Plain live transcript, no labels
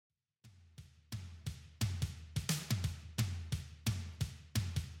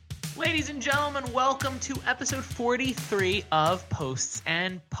Ladies and gentlemen, welcome to episode 43 of Posts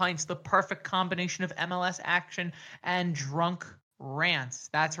and Pints, the perfect combination of MLS action and drunk rants.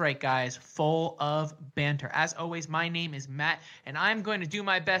 That's right, guys, full of banter. As always, my name is Matt, and I'm going to do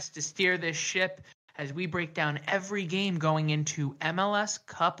my best to steer this ship as we break down every game going into MLS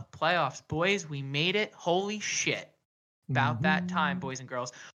Cup playoffs. Boys, we made it. Holy shit. About that time, boys and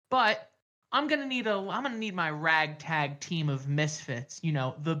girls. But I'm gonna need my ragtag team of misfits. You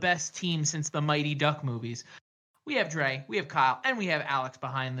know, the best team since the Mighty Duck movies. We have Dre, we have Kyle, and we have Alex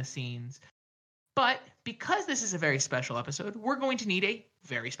behind the scenes. But because this is a very special episode, we're going to need a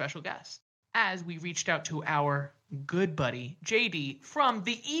very special guest. As we reached out to our good buddy JD from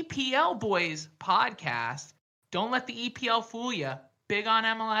the EPL Boys podcast. Don't let the EPL fool you. Big on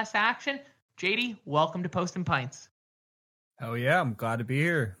MLS action. JD, welcome to Post and Pints. Oh yeah, I'm glad to be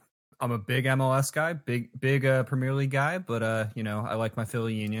here. I'm a big MLS guy, big Premier League guy, but I like my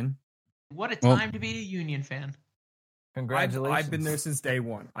Philly Union. What a time to be a Union fan. Congratulations. I've been there since day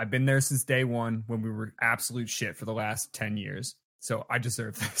one. When we were absolute shit for the last 10 years. So I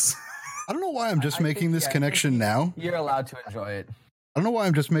deserve this. I don't know why I'm just making this connection now. You're allowed to enjoy it. I don't know why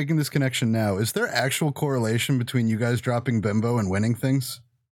I'm just making this connection now. Is there actual correlation between you guys dropping Bimbo and winning things?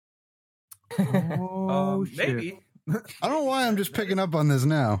 Maybe. I don't know why I'm just picking up on this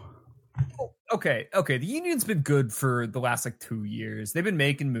now. Okay. The Union's been good for the last 2 years. They've been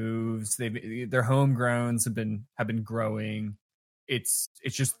making moves. Their homegrowns have been growing. It's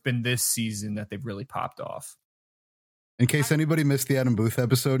just been this season that they've really popped off. In case anybody missed the Adam Booth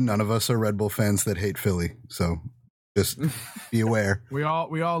episode, none of us are Red Bull fans that hate Philly. So just be aware. We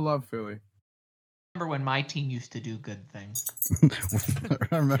all love Philly. Remember when my team used to do good things?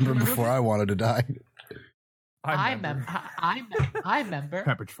 I remember before I wanted to die. I remember.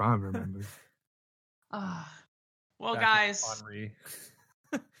 Pepperidge Farm remembers. Well, guys, Henri.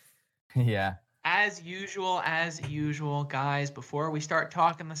 Yeah. as usual, guys, before we start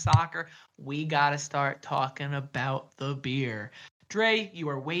talking the soccer, we got to start talking about the beer. Dre, you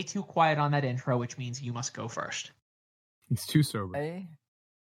are way too quiet on that intro, which means you must go first. He's too sober.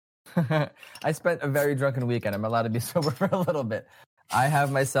 I spent a very drunken weekend. I'm allowed to be sober for a little bit. I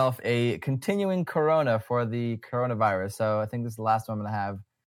have myself a continuing Corona for the coronavirus. So I think this is the last one I'm going to have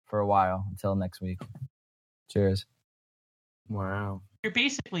for a while until next week. Cheers. Wow. You're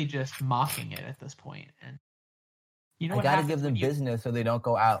basically just mocking it at this point. And you know I what got to happens give them when business so they don't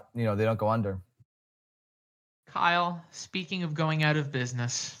go out. They don't go under. Kyle, speaking of going out of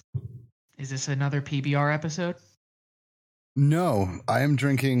business, is this another PBR episode? No, I am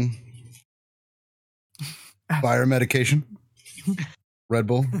drinking fire medication. Red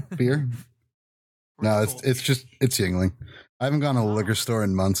Bull beer. No, it's Yingling. I haven't gone to a liquor store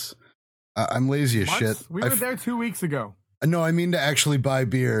in months. I'm lazy as shit. We were there 2 weeks ago. No, I mean to actually buy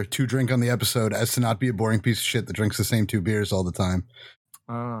beer to drink on the episode as to not be a boring piece of shit that drinks the same 2 beers all the time.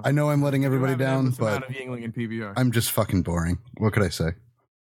 I know I'm letting everybody down, but Yingling and PBR. I'm just fucking boring. What could I say?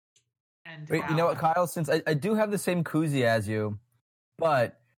 And Wait, you know what, Kyle? Since I do have the same koozie as you,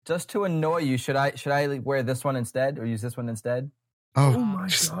 but just to annoy you, should I wear this one instead or use this one instead? Oh my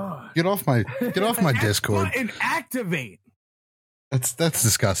god! Get off my Discord and activate. That's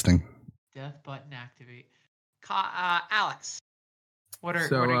disgusting. Death button activate. Alex, what are you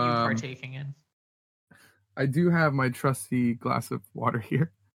partaking in? I do have my trusty glass of water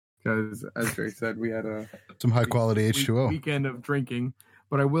here because, as Dre said, we had some high quality H2O weekend of drinking.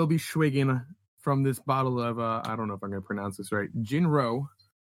 But I will be swigging from this bottle of I don't know if I'm going to pronounce this right. Jinro,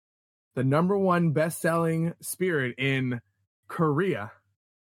 the #1 best-selling spirit in Korea.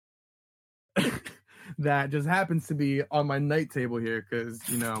 That just happens to be on my night table here because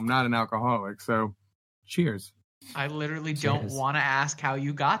I'm not an alcoholic. So, cheers. I literally don't want to ask how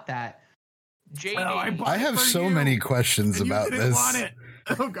you got that. JD, I have so many questions about this. Want it.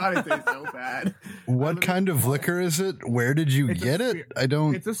 Oh god, it tastes so bad. What kind of liquor is it? Where did you get it? I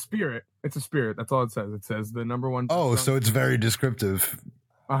don't. It's a spirit. That's all it says. It says the #1. Oh, so it's very descriptive.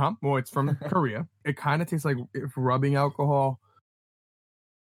 Well, it's from Korea. It kind of tastes like if rubbing alcohol.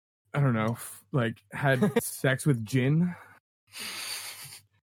 I don't know, had sex with gin.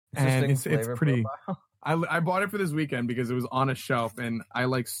 And it's pretty. I bought it for this weekend because it was on a shelf, and I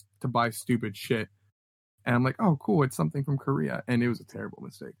like to buy stupid shit. And I'm like, oh, cool, it's something from Korea. And it was a terrible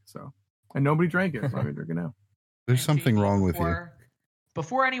mistake. So, and nobody drank it, so I'm going to drink it now. There's something wrong with you.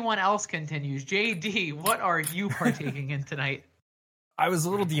 Before anyone else continues, JD, what are you partaking in tonight? I was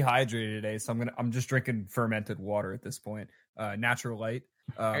a little dehydrated today, so I'm just drinking fermented water at this point. Natural Light.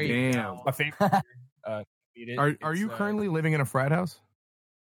 Damn. My favorite. Are you currently living in a frat house?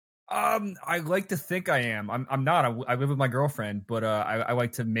 I like to think I am. I'm not. I live with my girlfriend, but I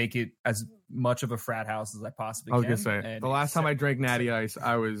like to make it as much of a frat house as I possibly I was can. gonna say the last time I drank Natty Ice,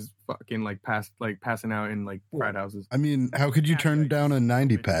 I was fucking passing out in frat houses. I mean, how could you turn down a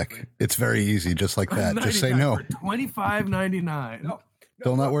 90 pack? It's very easy, just like that. Just say no. $25.99. No,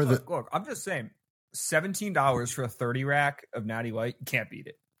 Still not worth it. Look, I'm just saying, $17 for a 30 rack of Natty Light, you can't beat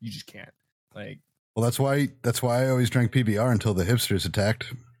it. You just can't. Well, that's why I always drank PBR until the hipsters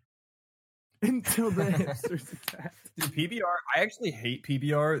attacked. Until the hipsters attacked. Dude, PBR, I actually hate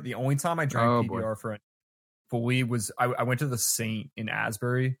PBR. The only time I drank PBR for fully was I went to the Saint in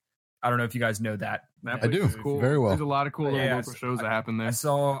Asbury. I don't know if you guys know that. That I do. Cool. Very well. There's a lot of cool little local shows that happen there.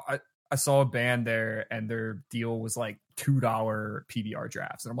 I saw a band there, and their deal was like $2 PBR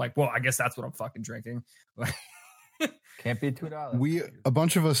drafts, and I'm like, well, I guess that's what I'm fucking drinking. Can't be $2. A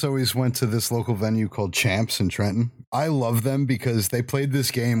bunch of us always went to this local venue called Champs in Trenton. I love them because they played this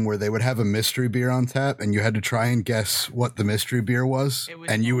game where they would have a mystery beer on tap, and you had to try and guess what the mystery beer was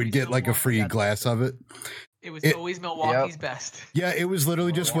and you would get like a free glass of it. It was always Milwaukee's best. Yeah, it was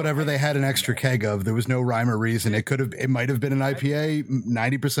literally just whatever they had an extra keg of. There was no rhyme or reason. It might have been an IPA.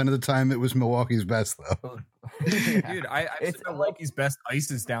 90% of the time, it was Milwaukee's best, though. Dude, I Milwaukee's best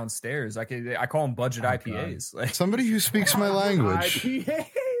ices downstairs. I call them budget IPAs. Like, somebody who speaks my language. IPAs.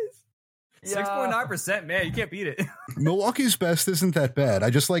 6.9%, man, you can't beat it. Milwaukee's best isn't that bad.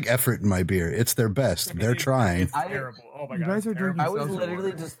 I just like effort in my beer. It's their best. They're trying. It's terrible. Oh my god, You guys are drinking. I was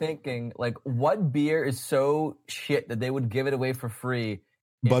literally just thinking, like, what beer is so shit that they would give it away for free?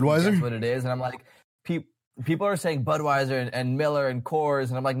 Budweiser? That's what it is. And I'm like, people are saying Budweiser and Miller and Coors,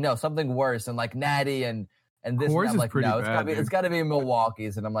 and I'm like, no, something worse. And like Natty and this. Coors and I'm is like, pretty no, bad, it's got to be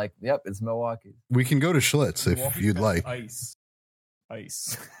Milwaukee's. And I'm like, yep, it's Milwaukee's. We can go to Schlitz if Milwaukee's you'd best like.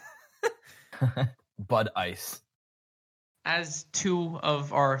 Ice. Bud Ice. As two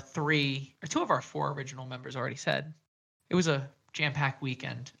of our four original members already said, it was a jam-packed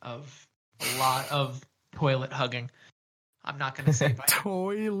weekend of a lot of toilet hugging. I'm not going to say by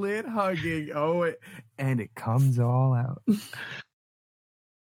toilet hugging. And it comes all out.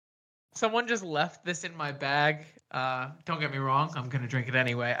 Someone just left this in my bag. Don't get me wrong, I'm going to drink it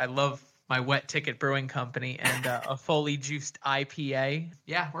anyway. I love my Wet Ticket Brewing Company and a fully juiced IPA.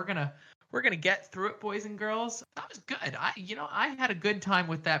 Yeah, we're gonna get through it, boys and girls. That was good. I had a good time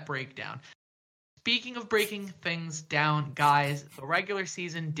with that breakdown. Speaking of breaking things down, guys, the regular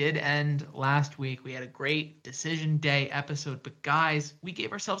season did end last week. We had a great decision day episode, but guys, we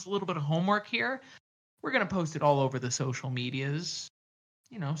gave ourselves a little bit of homework here. We're gonna post it all over the social medias,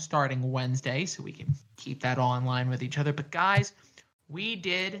 starting Wednesday, so we can keep that all in line with each other. But guys, we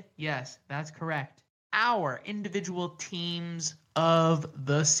did, yes, that's correct, our individual teams of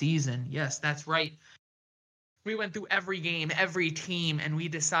the season. Yes, that's right. We went through every game, every team, and we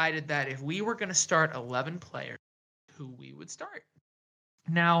decided that if we were going to start 11 players, who we would start.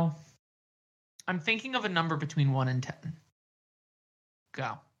 Now, I'm thinking of a number between 1 and 10.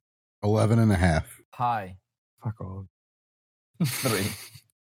 Go. 11 and a half. High. Fuck off. 3.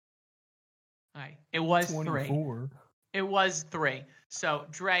 All right. It was 24. 3. It was 3. So,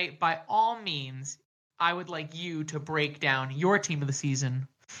 Dre, by all means, I would like you to break down your team of the season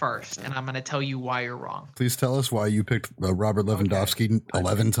first, and I'm going to tell you why you're wrong. Please tell us why you picked Robert Lewandowski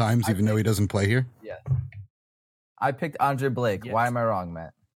 11 times, even though he doesn't play here. Yeah. I picked Andre Blake. Yes. Why am I wrong,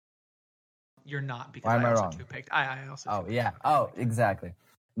 Matt? You're not, because Why am I also wrong? two-picked. I also Oh, two-picked. yeah. Oh, exactly.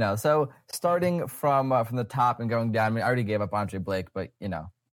 No, so starting from the top and going down, I mean, I already gave up Andre Blake, but,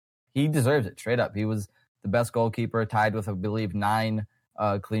 he deserves it, straight up. He was the best goalkeeper, tied with, I believe, 9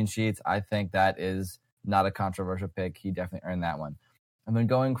 clean sheets. I think that is not a controversial pick. He definitely earned that one. And then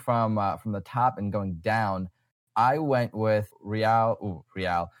going from the top and going down, I went with Raul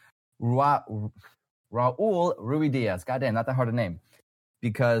Ruidiaz. Goddamn, not that hard a name.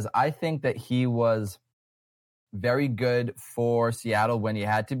 Because I think that he was very good for Seattle when he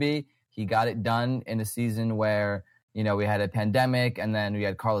had to be. He got it done in a season where, we had a pandemic, and then we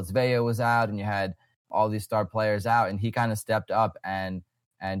had Carlos Vela was out, and you had all these star players out, and he kind of stepped up and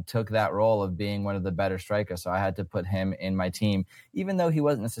took that role of being one of the better strikers. So I had to put him in my team, even though he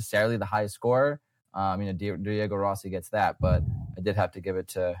wasn't necessarily the highest scorer. Diego Rossi gets that, but I did have to give it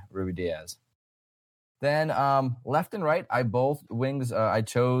to Ruidiaz. Then left and right, I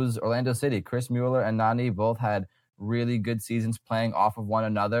chose Orlando City. Chris Mueller and Nani both had really good seasons playing off of one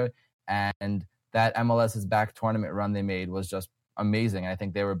another, and that MLS's back tournament run they made was just amazing. I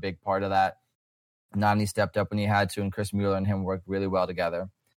think they were a big part of that. Nani stepped up when he had to, and Chris Mueller and him worked really well together.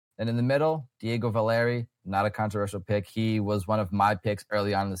 Then in the middle, Diego Valeri, not a controversial pick. He was one of my picks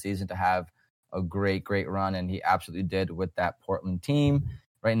early on in the season to have a great, great run, and he absolutely did with that Portland team.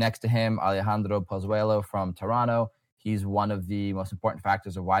 Right next to him, Alejandro Pozuelo from Toronto. He's one of the most important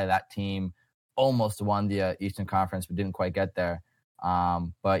factors of why that team almost won the Eastern Conference, but didn't quite get there.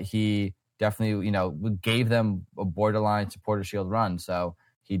 But he definitely, gave them a borderline supporter shield run. So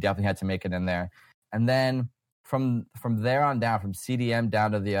he definitely had to make it in there. And then from there on down, from CDM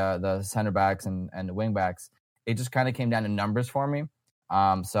down to the center backs and the wing backs, it just kind of came down to numbers for me.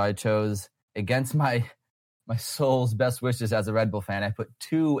 So I chose, against my soul's best wishes as a Red Bull fan, I put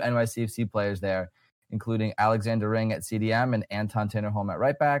 2 NYCFC players there, including Alexander Ring at CDM and Anton Tinnerholm at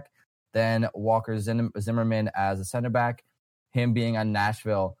right back. Then Walker Zimmerman as a center back. Him being on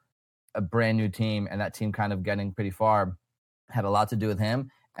Nashville, a brand new team, and that team kind of getting pretty far, had a lot to do with him.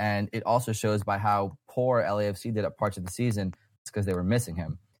 And it also shows by how poor LAFC did at parts of the season. It's because they were missing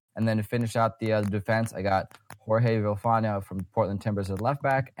him. And then to finish out the defense, I got Jorge Vilfano from Portland Timbers as left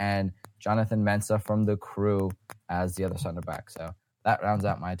back and Jonathan Mensah from the Crew as the other center back. So that rounds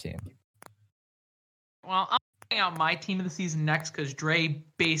out my team. Well, I'm putting out my team of the season next because Dre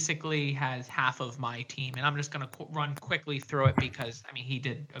basically has half of my team, and I'm just going to run quickly through it because, he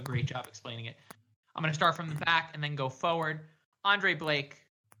did a great job explaining it. I'm going to start from the back and then go forward. Andre Blake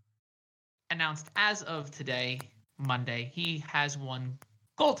announced as of today, Monday, he has won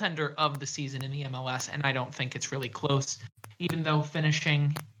goaltender of the season in the MLS, and I don't think it's really close, even though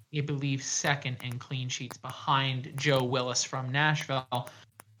finishing, I believe, second in clean sheets behind Joe Willis from Nashville.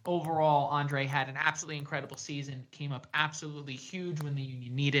 Overall, Andre had an absolutely incredible season, came up absolutely huge when the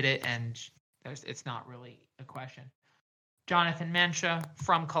Union needed it, and it's not really a question. Jonathan Mensah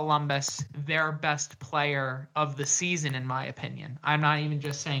from Columbus, their best player of the season, in my opinion. I'm not even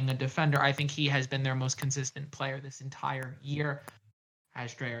just saying a defender. I think he has been their most consistent player this entire year.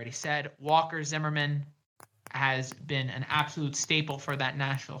 As Dre already said, Walker Zimmerman has been an absolute staple for that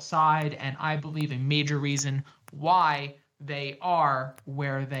Nashville side, and I believe a major reason why they are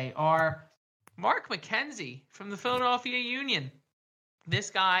where they are. Mark McKenzie from the Philadelphia Union. This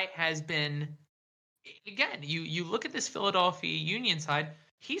guy has been, again, you look at this Philadelphia Union side,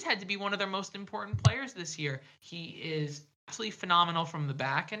 he's had to be one of their most important players this year. He is absolutely phenomenal from the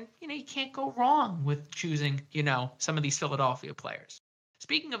back, and, you can't go wrong with choosing, some of these Philadelphia players.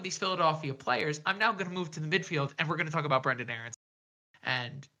 Speaking of these Philadelphia players, I'm now going to move to the midfield, and we're going to talk about Brendan Aarons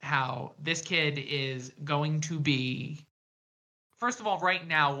and how this kid is going to be, first of all, right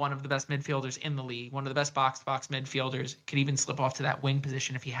now, one of the best midfielders in the league, one of the best box-to-box midfielders, could even slip off to that wing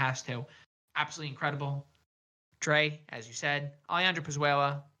position if he has to. Absolutely incredible. Dre, as you said, Alejandro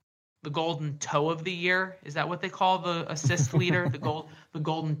Pozuelo, the golden toe of the year. Is that what they call the assist leader? the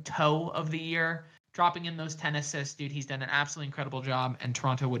golden toe of the year. Dropping in those 10 assists, dude, he's done an absolutely incredible job, and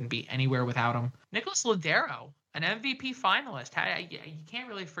Toronto wouldn't be anywhere without him. Nicholas Lodeiro, an MVP finalist. You can't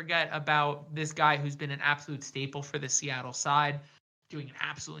really forget about this guy who's been an absolute staple for the Seattle side, doing an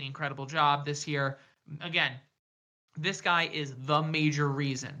absolutely incredible job this year. Again, this guy is the major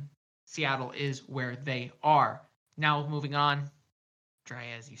reason Seattle is where they are. Now, moving on,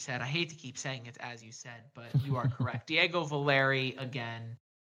 Dre, as you said, I hate to keep saying it as you said, but you are correct. Diego Valeri, again,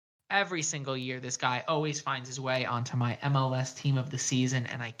 every single year, this guy always finds his way onto my MLS team of the season,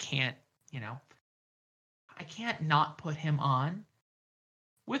 and I can't not put him on.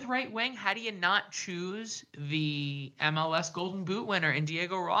 With right wing, how do you not choose the MLS Golden Boot winner in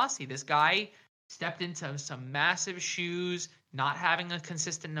Diego Rossi? This guy stepped into some massive shoes, not having a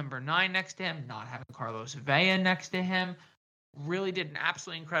consistent number 9 next to him, not having Carlos Vela next to him. Really did an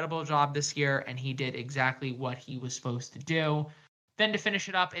absolutely incredible job this year, and he did exactly what he was supposed to do. Then to finish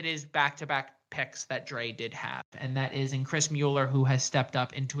it up, it is back-to-back picks that Dre did have, and that is in Chris Mueller, who has stepped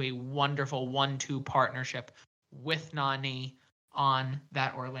up into a wonderful 1-2 partnership with Nani on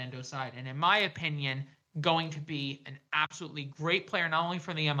that Orlando side. And in my opinion, going to be an absolutely great player, not only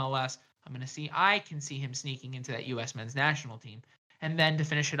for the MLS, I can see him sneaking into that U.S. men's national team. And then to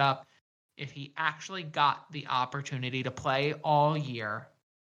finish it up, if he actually got the opportunity to play all year,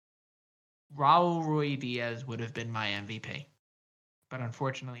 Raul Ruidiaz would have been my MVP. But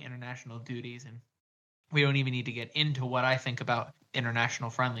unfortunately, international duties, and we don't even need to get into what I think about international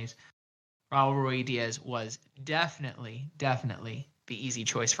friendlies. Raul Ruidiaz was definitely the easy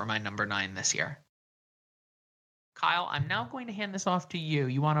choice for my number 9 this year. Kyle, I'm now going to hand this off to you.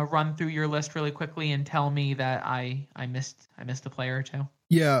 You want to run through your list really quickly and tell me that I missed a player or two?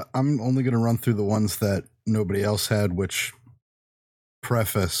 Yeah, I'm only going to run through the ones that nobody else had, which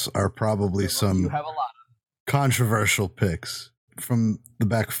preface are probably some controversial picks. From the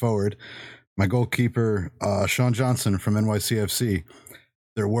back forward, my goalkeeper, Sean Johnson from NYCFC.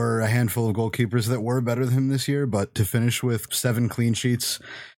 There were a handful of goalkeepers that were better than him this year, but to finish with 7 clean sheets,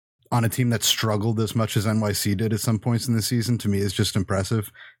 on a team that struggled as much as NYC did at some points in the season, to me is just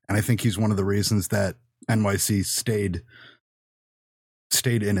impressive. And I think he's one of the reasons that NYC stayed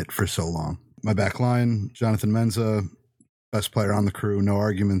in it for so long. My back line, Jonathan Menza, best player on the crew, no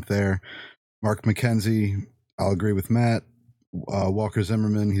argument there. Mark McKenzie, I'll agree with Matt. Walker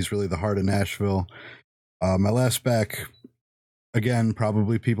Zimmerman, he's really the heart of Nashville. My last back, again,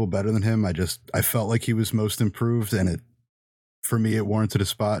 probably people better than him. I felt like he was most improved, and for me, it warranted a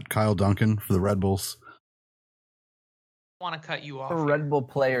spot. Kyle Duncan for the Red Bulls. I want to cut you off. A Red Bull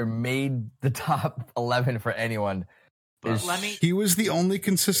player made the top 11 for anyone. But he was the only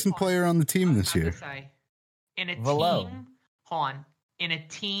consistent player on the team this year. In a Velo. team, hold on, in a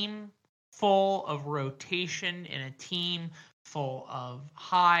team full of rotation, in a team full of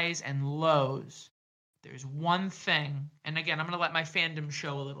highs and lows, there's one thing, and again, I'm going to let my fandom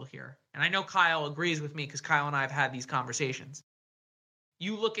show a little here. And I know Kyle agrees with me because Kyle and I have had these conversations.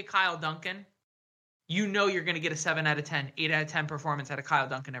 You look at Kyle Duncan, you know you're going to get a 7 out of 10, 8 out of 10 performance out of Kyle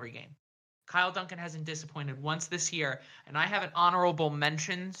Duncan every game. Kyle Duncan hasn't disappointed once this year, and I have an honorable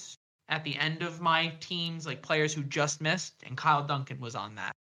mentions at the end of my teams, like players who just missed, and Kyle Duncan was on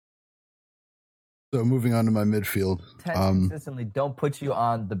that. So moving on to my midfield. 10 consistently don't put you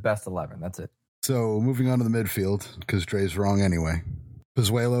on the best 11. That's it. So moving on to the midfield, because Dre's wrong anyway.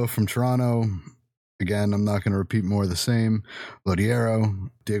 Pozuelo from Toronto. Again, I'm not going to repeat more of the same. Lodiero,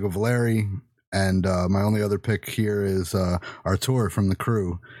 Diego Valeri, and my only other pick here is Artur from the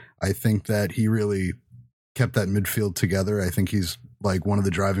crew. I think that he really kept that midfield together. I think he's like one of the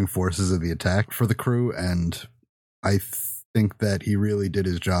driving forces of the attack for the crew, and I think that he really did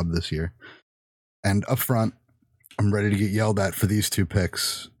his job this year. And up front, I'm ready to get yelled at for these two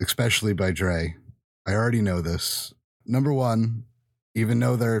picks, especially by Dre. I already know this. Number one, even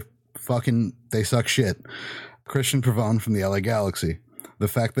though they suck shit, Christian Pavone from the LA Galaxy. The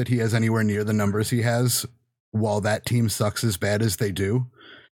fact that he has anywhere near the numbers he has while that team sucks as bad as they do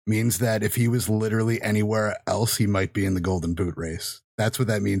means that if he was literally anywhere else, he might be in the Golden Boot race. That's what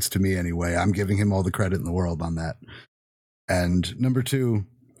that means to me anyway. I'm giving him all the credit in the world on that. And number two,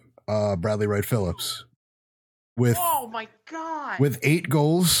 Bradley Wright Phillips. Oh my God. With 8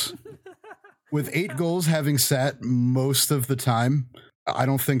 goals, having sat most of the time, I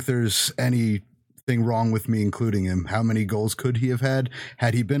don't think there's anything wrong with me including him. How many goals could he have had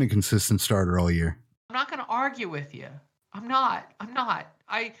he been a consistent starter all year? I'm not going to argue with you. I'm not.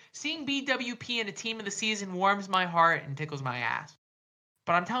 Seeing BWP in a team of the season warms my heart and tickles my ass.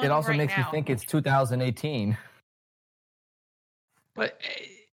 But I'm telling you, it also right makes now, you think it's 2018. But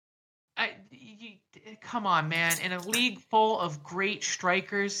come on, man! In a league full of great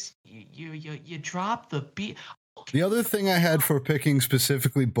strikers, you drop the beat. The other thing I had for picking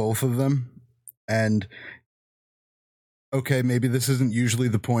specifically both of them, and okay, maybe this isn't usually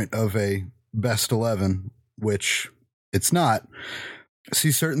the point of a best 11, which it's not.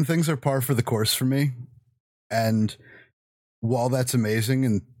 See, certain things are par for the course for me, and while that's amazing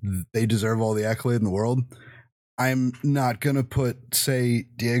and they deserve all the accolade in the world, I'm not going to put, say,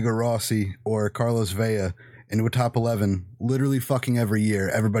 Diego Rossi or Carlos Vela into a top 11 literally fucking every year.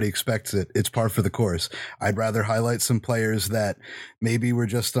 Everybody expects it. It's par for the course. I'd rather highlight some players that maybe were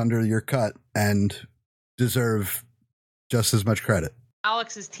just under your cut and deserve just as much credit.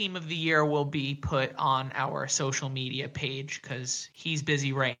 Alex's team of the year will be put on our social media page because he's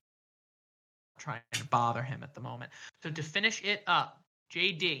busy right now trying to bother him at the moment. So to finish it up,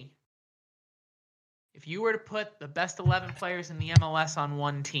 JD, if you were to put the best 11 players in the MLS on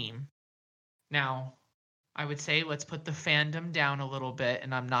one team, now I would say let's put the fandom down a little bit,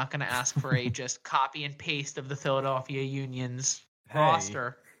 and I'm not going to ask for a just copy and paste of the Philadelphia Union's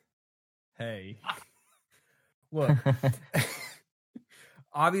roster. Hey. Look.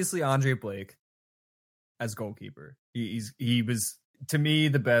 Obviously, Andre Blake as goalkeeper. He was, to me,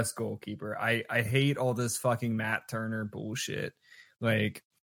 the best goalkeeper. I hate all this fucking Matt Turner bullshit. Like,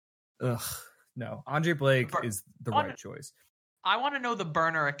 ugh, no. Andre Blake is the right choice. I want to know the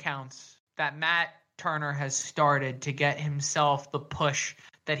burner accounts that Matt Turner has started to get himself the push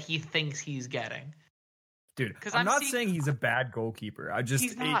that he thinks he's getting. Dude, I'm not saying he's a bad goalkeeper.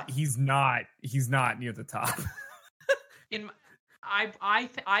 He's not near the top.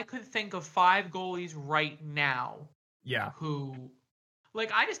 I could think of 5 goalies right now. Yeah. Who,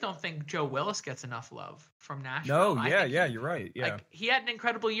 like, I just don't think Joe Willis gets enough love from Nashville. No, you're right. Yeah. Like, he had an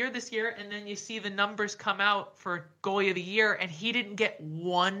incredible year this year, and then you see the numbers come out for goalie of the year, and he didn't get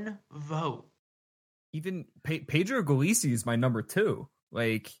 1 vote. Even Pedro Galisi is my number 2.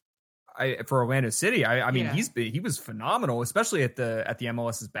 Like, for Orlando City, I mean, he was phenomenal, especially at the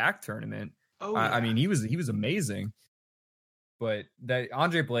MLS's back tournament. Oh, yeah. I mean, he was amazing. but that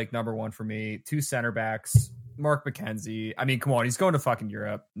Andre Blake, number one for me. 2 center backs, Mark McKenzie. I mean, come on, he's going to fucking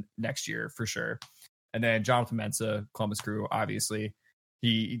Europe next year for sure. And then Jonathan Mensah, Columbus Crew, obviously.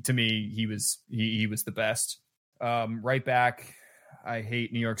 He was the best. Right back, I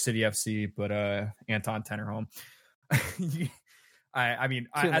hate New York City FC, but Anton Tenerholm. I mean,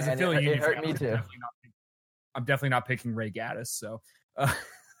 as a Philly Union fan, me too. I'm definitely not picking Ray Gaddis. So,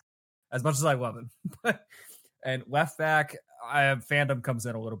 as much as I love him, and left back, I have fandom comes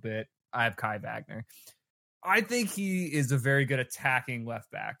in a little bit. I have Kai Wagner. I think he is a very good attacking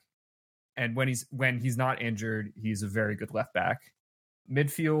left back, and when he's not injured, he's a very good left back.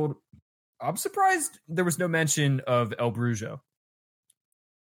 Midfield, I'm surprised there was no mention of El Brujo.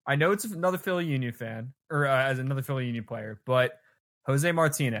 I know it's another Philly Union fan, or as another Philly Union player, but Jose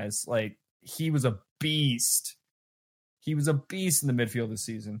Martinez, like, he was a beast. He was a beast in the midfield this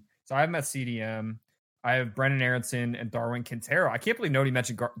season. So I have him at CDM. I have Brennan Aronson and Darwin Quintero. I can't believe nobody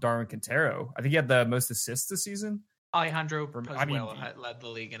mentioned Darwin Quintero. I think he had the most assists this season. Alejandro Pozuelo had led the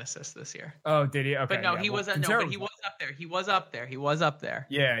league in assists this year. Oh, did he? Okay, but no, he was up there. He was up there.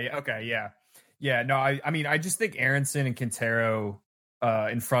 Yeah. Okay. Yeah. No, I mean, I just think Aronson and Quintero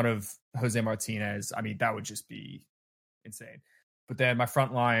in front of Jose Martinez. I mean, that would just be insane. But then my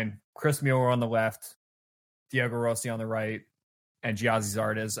front line, Chris Mueller on the left, Diego Rossi on the right, and Giazzi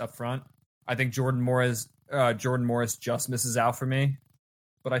Zardes up front. I think Jordan Morris just misses out for me,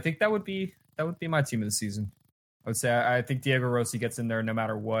 but I think that would be my team of the season. I would say I think Diego Rossi gets in there no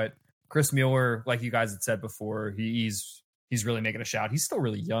matter what. Chris Mueller, like you guys had said before, he's really making a shout. He's still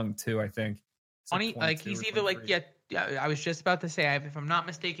really young too. I think. He's either like I was just about to say, if I'm not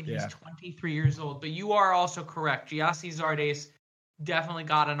mistaken, he's 23 years old. But you are also correct. Giassi Zardes definitely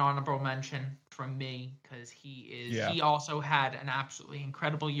got an honorable mention from me because he also had an absolutely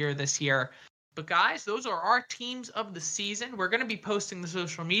incredible year this year. But guys, those are our teams of the season. We're going to be posting the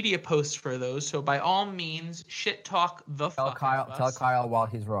social media posts for those. So by all means, shit talk the fuck out of us. Tell Kyle while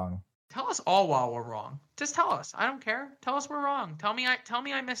he's wrong. Tell us all while we're wrong. Just tell us. I don't care. Tell us we're wrong. Tell me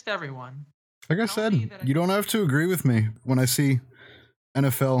I missed everyone. Like I said, you don't have to agree with me when I see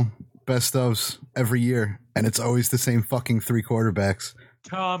NFL best ofs every year, and it's always the same fucking 3 quarterbacks.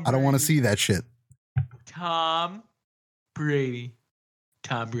 Tom Brady. I don't want to see that shit. Tom Brady.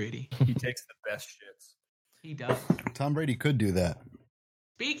 He takes the best shits. He does. Tom Brady could do that.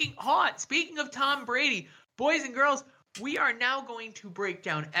 Speaking of Tom Brady, boys and girls, we are now going to break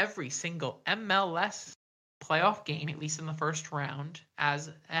down every single MLS playoff game, at least in the first round,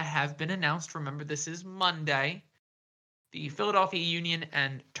 as have been announced. Remember, this is Monday. The Philadelphia Union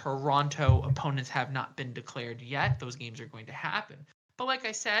and Toronto opponents have not been declared yet. Those games are going to happen. But like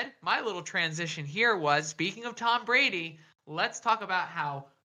I said, my little transition here was, speaking of Tom Brady, let's talk about how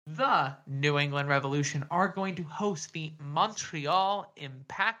the New England Revolution are going to host the Montreal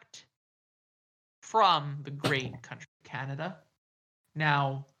Impact from the great country of Canada.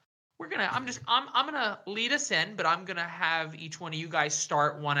 Now, I'm gonna lead us in, but I'm gonna have each one of you guys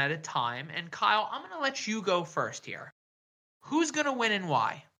start one at a time. And Kyle, I'm gonna let you go first here. Who's gonna win and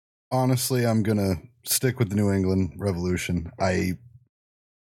why? Honestly, I'm gonna stick with the New England Revolution.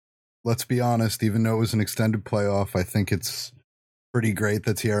 Let's be honest, even though it was an extended playoff, I think it's pretty great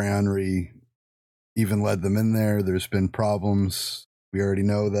that Thierry Henry even led them in there. There's been problems. We already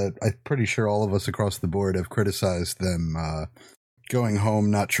know that. I'm pretty sure all of us across the board have criticized them going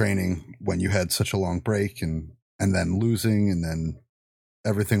home, not training when you had such a long break and then losing, and then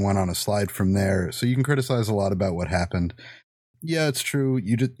everything went on a slide from there. So you can criticize a lot about what happened. Yeah, it's true.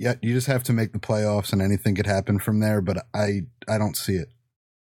 You just have to make the playoffs and anything could happen from there, but I don't see it.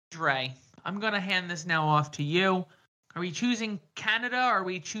 Dre, I'm going to hand this now off to you. Are we choosing Canada or are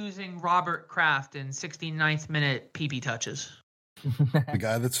we choosing Robert Kraft in 69th minute PP touches? The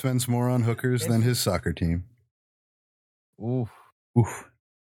guy that spends more on hookers than his soccer team. Oof. Oof.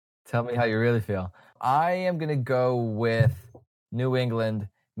 Tell me how you really feel. I am going to go with New England,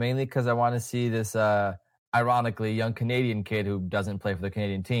 mainly because I want to see this, ironically, young Canadian kid who doesn't play for the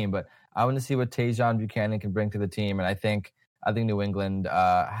Canadian team, but I want to see what Tajon Buchanan can bring to the team, and I think New England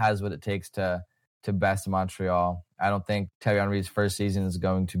has what it takes to best Montreal. I don't think Thierry Henry's first season is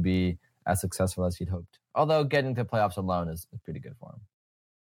going to be as successful as he'd hoped. Although getting to playoffs alone is pretty good for him.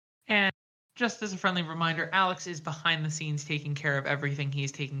 And just as a friendly reminder, Alex is behind the scenes taking care of everything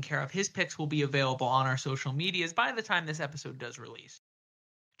he's taking care of. His picks will be available on our social medias by the time this episode does release.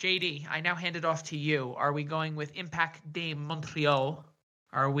 JD, I now hand it off to you. Are we going with Impact de Montreal?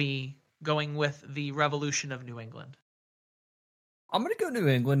 Are we going with the Revolution of New England? I'm going to go New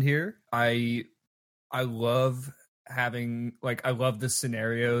England here. I love having, I love this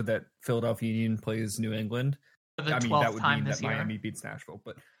scenario that Philadelphia Union plays New England. For the 12th that would time mean this that year. Miami beats Nashville.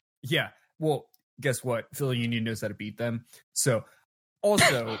 But yeah, well, guess what? Philly Union knows how to beat them. So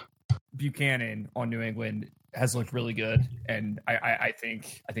also Buchanan on New England has looked really good, and I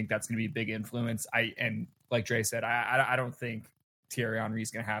think that's going to be a big influence. And like Dre said, I don't think Thierry Henry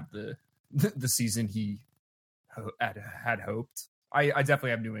is going to have the season he had hoped. I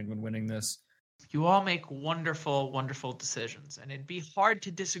definitely have New England winning this. You all make wonderful, wonderful decisions, and it'd be hard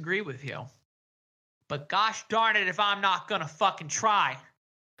to disagree with you. But gosh darn it if I'm not going to fucking try.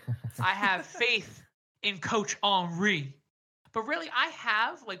 I have faith in Coach Henry. But really, I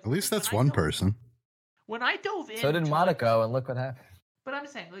have, like... At least that's one person. When I dove in... So did Monaco, and look what happened. But I'm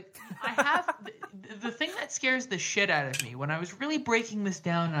saying, like, I have... the thing that scares the shit out of me, when I was really breaking this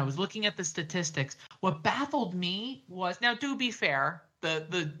down and I was looking at the statistics, what baffled me was... Now, do be fair,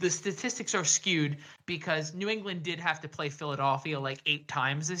 the statistics are skewed because New England did have to play Philadelphia like 8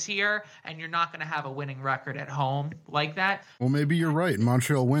 times this year, and you're not going to have a winning record at home like that. Well, maybe you're right.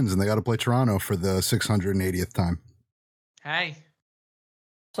 Montreal wins, and they got to play Toronto for the 680th time. Hey.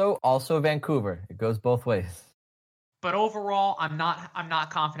 So also Vancouver. It goes both ways. But overall, I'm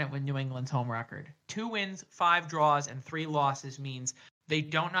not confident with New England's home record. 2 wins, 5 draws, and 3 losses means they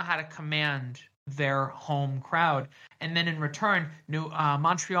don't know how to command their home crowd. And then in return,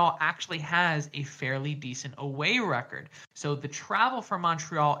 Montreal actually has a fairly decent away record. So the travel for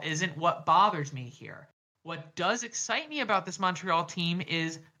Montreal isn't what bothers me here. What does excite me about this Montreal team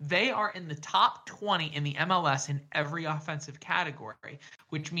is they are in the top 20 in the MLS in every offensive category,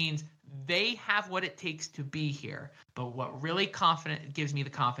 which means they have what it takes to be here. But what really gives me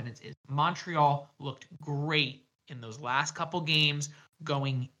the confidence is Montreal looked great in those last couple games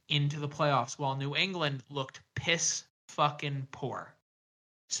going into the playoffs, while New England looked piss fucking poor.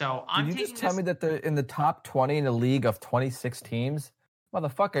 So Did you just tell me that they're in the top 20 in a league of 26 teams?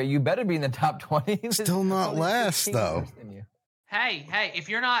 Motherfucker, you better be in the top 20. Still not last though. Hey, if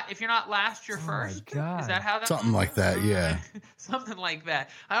you're not last, you're first. God. Is that how that? Something like that, yeah. Something like that.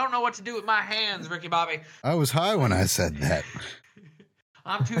 I don't know what to do with my hands, Ricky Bobby. I was high when I said that.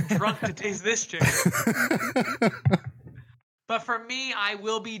 I'm too drunk to taste this chicken. But for me, I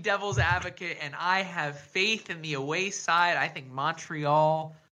will be devil's advocate, and I have faith in the away side. I think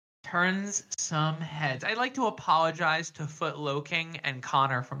Montreal turns some heads. I'd like to apologize to Foot Loking and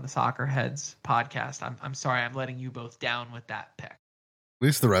Connor from the Soccer Heads podcast. I'm sorry I'm letting you both down with that pick. At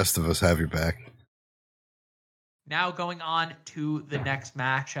least the rest of us have your back. Now going on to the next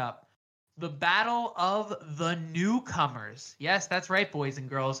matchup. The Battle of the Newcomers. Yes, that's right, boys and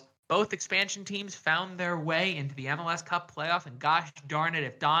girls. Both expansion teams found their way into the MLS Cup playoff, and gosh darn it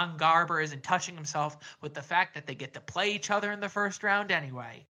if Don Garber isn't touching himself with the fact that they get to play each other in the first round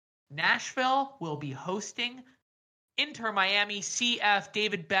anyway. Nashville will be hosting Inter Miami, CF,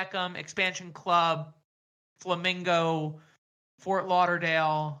 David Beckham, Expansion Club, Flamingo, Fort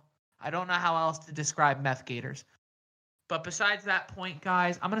Lauderdale. I don't know how else to describe Meth Gators. But besides that point,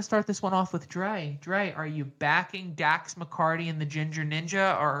 guys, I'm going to start this one off with Dre. Dre, are you backing Dax McCarty and the Ginger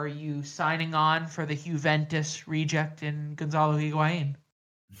Ninja, or are you signing on for the Juventus reject in Gonzalo Higuain?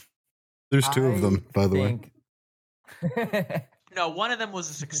 There's 2 of them, by the way. No, one of them was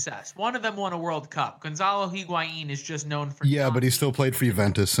a success. One of them won a World Cup. Gonzalo Higuain is just known for... Yeah, but he still played for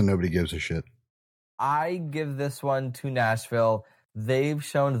Juventus, and nobody gives a shit. I give this one to Nashville. They've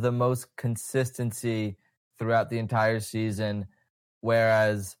shown the most consistency throughout the entire season,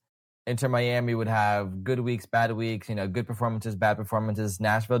 whereas Inter Miami would have good weeks, bad weeks, good performances, bad performances.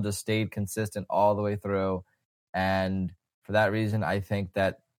 Nashville just stayed consistent all the way through. And for that reason, I think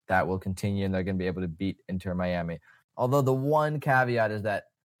that will continue, and they're going to be able to beat Inter Miami. Although the one caveat is that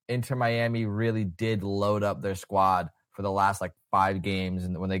Inter Miami really did load up their squad for the last 5 games,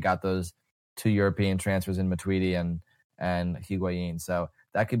 and when they got those 2 European transfers in Matuidi and Higuain. So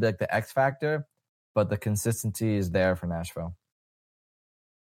that could be the X factor, but the consistency is there for Nashville.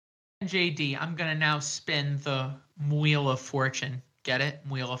 JD, I'm going to now spin the Wheel of Fortune. Get it?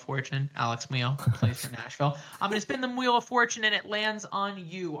 Wheel of Fortune. Alex Wheel plays for Nashville. I'm going to spin the Wheel of Fortune, and it lands on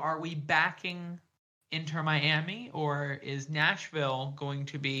you. Are we backing Inter Miami, or is Nashville going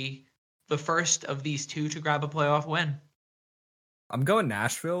to be the first of these 2 to grab a playoff win? I'm going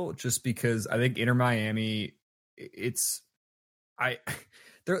Nashville just because I think Inter Miami,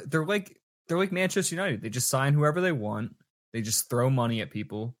 they're like Manchester United. They just sign whoever they want. They just throw money at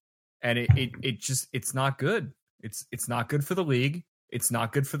people, and it's not good. It's not good for the league. It's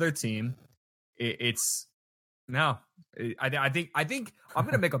not good for their team. I think I'm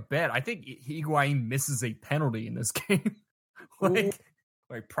gonna make a bet. I think Higuain misses a penalty in this game.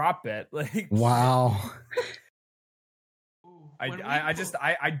 like prop bet. Wow.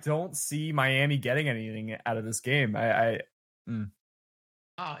 I don't see Miami getting anything out of this game. On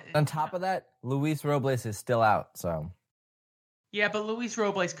top of that, Luis Robles is still out, so. Yeah, but Luis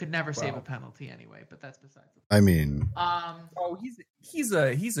Robles could never save a penalty anyway. But that's besides. I mean, he's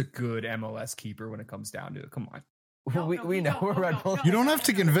a good MLS keeper when it comes down to it. Come on. We know we're Red Bull. You don't have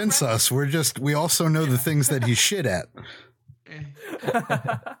to convince us. We also know the things that he's shit at.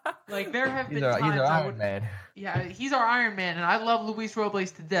 Like there have been times he's our Iron Man. Yeah, he's our Iron Man, and I love Luis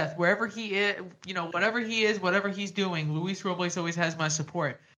Robles to death. Wherever he is, whatever he is, whatever he's doing, Luis Robles always has my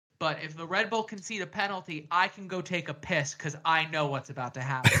support. But if the Red Bull concede a penalty, I can go take a piss because I know what's about to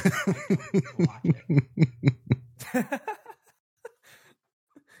happen. Watch it.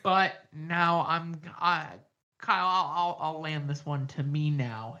 But now Kyle, I'll land this one to me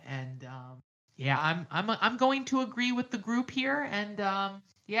now, and I'm going to agree with the group here, and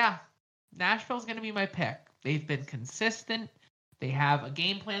Nashville's going to be my pick. They've been consistent. They have a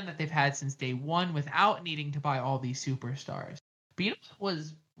game plan that they've had since day one without needing to buy all these superstars. But you know what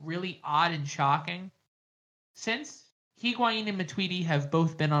was really odd and shocking? Since Higuain and Matuidi have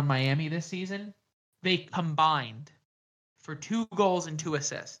both been on Miami this season, they combined for 2 goals and 2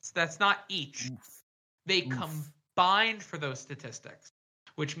 assists. That's not each. They combined for those statistics,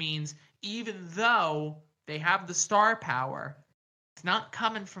 which means even though they have the star power, it's not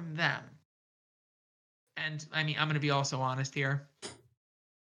coming from them. And I mean, I'm going to be also honest here.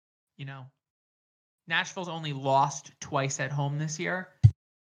 Nashville's only lost twice at home this year.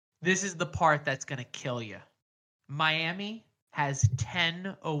 This is the part that's going to kill you. Miami has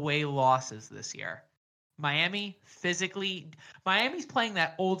 10 away losses this year. Miami's playing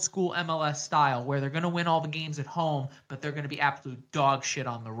that old school MLS style where they're going to win all the games at home, but they're going to be absolute dog shit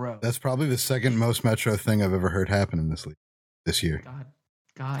on the road. That's probably the second most Metro thing I've ever heard happen in this league this year.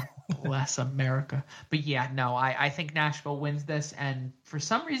 God bless America. But yeah, no, I think Nashville wins this, and for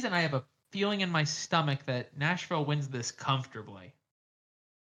some reason I have a feeling in my stomach that Nashville wins this comfortably.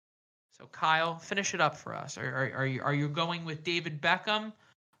 So Kyle, finish it up for us. Are you going with David Beckham,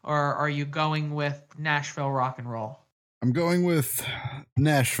 or are you going with Nashville rock and roll? I'm going with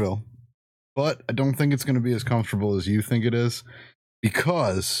Nashville, but I don't think it's going to be as comfortable as you think it is,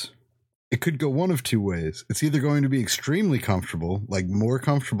 because it could go one of 2 ways. It's either going to be extremely comfortable, like more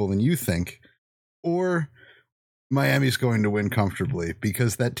comfortable than you think, or Miami's going to win comfortably,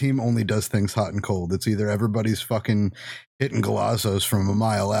 because that team only does things hot and cold. It's either everybody's fucking hitting golazos from a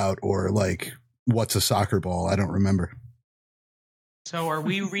mile out, or like, what's a soccer ball? I don't remember. So are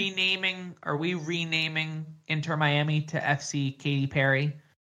we renaming Inter Miami to FC Katy Perry?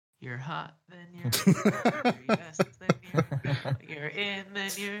 You're hot, then you're yes, then you're in, then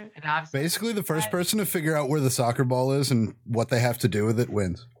you're... And basically, the first person to figure out where the soccer ball is and what they have to do with it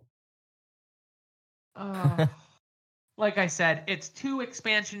wins. Like I said, it's 2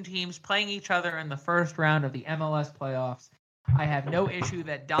 expansion teams playing each other in the first round of the MLS playoffs. I have no issue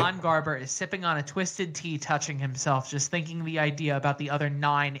that Don Garber is sipping on a twisted tea, touching himself, just thinking the idea about the other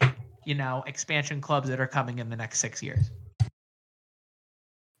 9, expansion clubs that are coming in the next 6 years.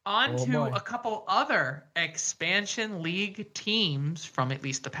 On to a couple other expansion league teams from at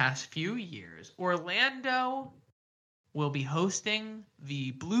least the past few years. Orlando will be hosting the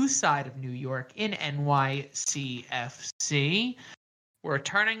blue side of New York in NYCFC. We're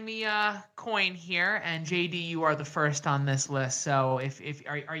turning the coin here, and JD, you are the first on this list. So,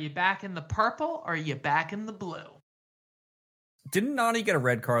 are you back in the purple or are you back in the blue? Didn't Nani get a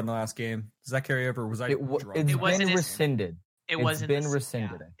red card in the last game? Does that carry over? Was I? It's been rescinded. It was in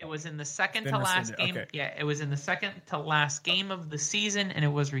the second to last game. Okay. Yeah, it was in the second to last game of the season, and it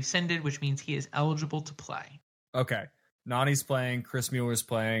was rescinded, which means he is eligible to play. Okay, Nani's playing. Chris Mueller's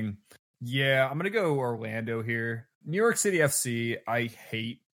playing. Yeah, I'm gonna go Orlando here. New York City FC, I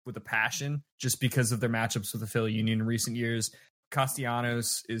hate with a passion just because of their matchups with the Philly Union in recent years.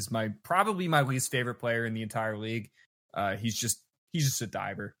 Castellanos is probably my least favorite player in the entire league. He's just a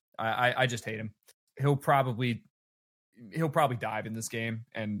diver. I just hate him. He'll probably dive in this game,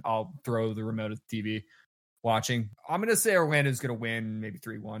 and I'll throw the remote at the TV watching. I'm gonna say Orlando's gonna win, maybe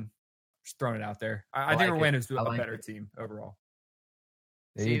 3-1. Just throwing it out there. I think Orlando's a better team overall.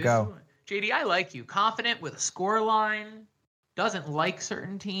 There you go. JD, I like you. Confident with a score line. Doesn't like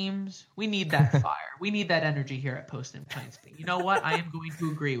certain teams. We need that fire. We need that energy here at Post and Pints. But you know what? I am going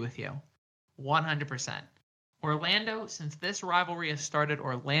to agree with you. 100%. Orlando, since this rivalry has started,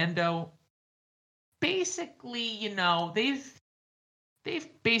 Orlando basically, they've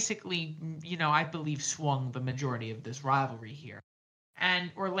basically, I believe swung the majority of this rivalry here.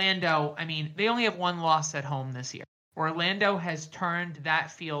 And Orlando, I mean, they only have 1 loss at home this year. Orlando has turned that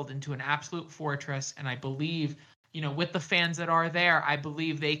field into an absolute fortress, and I believe with the fans that are there, I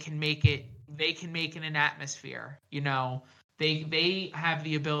believe they can make it an atmosphere. They have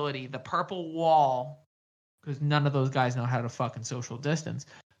the ability, the purple wall, because none of those guys know how to fucking social distance,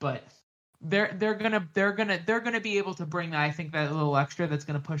 but they're gonna be able to bring that. I think that little extra that's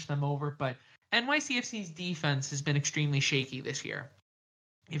gonna push them over. But NYCFC's defense has been extremely shaky this year.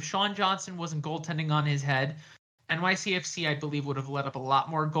 If Sean Johnson wasn't goaltending on his head, NYCFC, I believe, would have let up a lot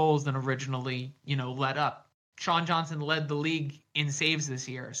more goals than originally, let up. Sean Johnson led the league in saves this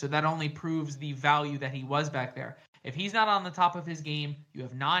year, so that only proves the value that he was back there. If he's not on the top of his game, you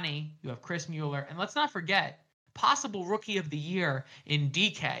have Nani, you have Chris Mueller, and let's not forget, possible rookie of the year in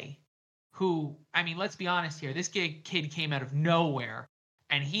DK, who, let's be honest here, this kid came out of nowhere,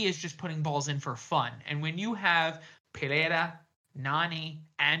 and he is just putting balls in for fun. And when you have Pereira, Nani,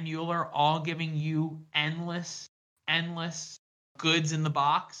 and Mueller all giving you endless goods in the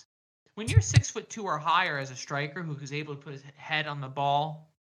box, when you're 6'2" or higher as a striker who is able to put his head on the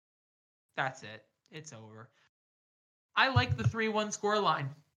ball, that's it. It's over. I like the 3-1 scoreline,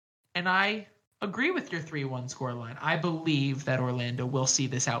 and I agree with your 3-1 scoreline. I believe that Orlando will see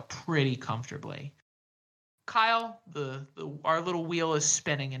this out pretty comfortably. Kyle, our little wheel is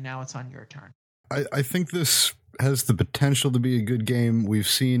spinning, and now it's on your turn. I think this has the potential to be a good game. We've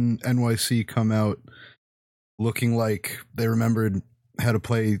seen NYC come out looking like they remembered how to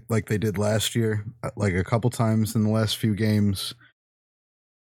play like they did last year, like a couple times in the last few games.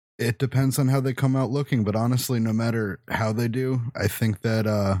 It depends on how they come out looking, but honestly, no matter how they do, I think that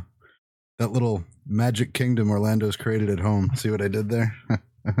that little magic kingdom Orlando's created at home, see what I did there?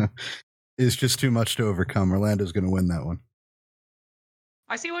 Is just too much to overcome. Orlando's going to win that one.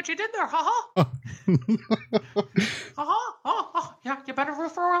 I see what you did there, haha. Haha. Yeah, you better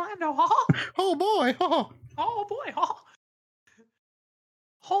root for Orlando, haha. Oh boy, haha. Oh boy, haha.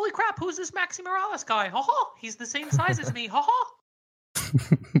 Holy crap, who's this Maxi Morales guy? Haha, he's the same size as me, haha.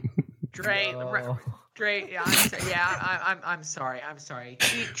 Dre, yeah, I'm sorry.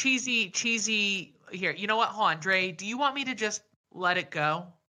 Cheesy. Here, you know what? Hold on, Dre. Do you want me to just let it go?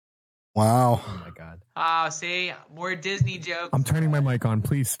 Wow. Oh my God. Oh, see, more Disney jokes. I'm turning my mic on.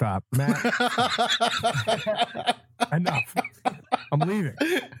 Please stop, Matt. Enough. I'm leaving.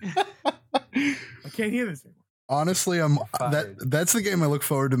 I can't hear this anymore. Honestly, that's the game I look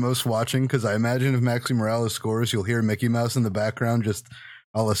forward to most watching, because I imagine if Maxi Morales scores, you'll hear Mickey Mouse in the background, just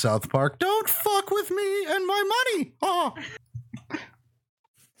a la South Park. Don't fuck with me and my money. Oh.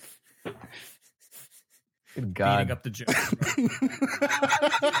 Good God. Beating up the joke.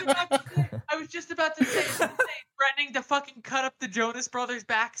 I was just about to say threatening to fucking cut up the Jonas Brothers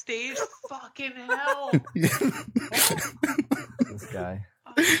backstage. Fucking hell. This guy.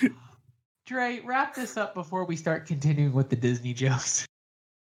 Dre, wrap this up before we start continuing with the Disney jokes.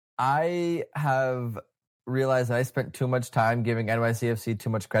 I have realized that I spent too much time giving NYCFC too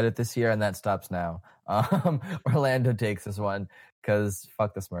much credit this year, and that stops now. Orlando takes this one because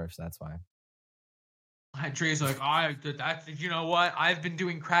fuck the Smurfs. That's why. Dre's like, you know what? I've been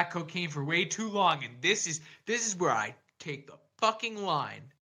doing crack cocaine for way too long, and this is where I take the fucking line.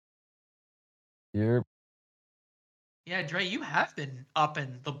 Yeah, Dre, you have been up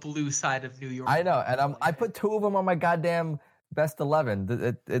in the blue side of New York. I know, and I put 2 of them on my goddamn best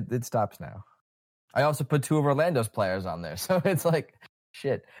 11. It stops now. I also put 2 of Orlando's players on there, so it's like,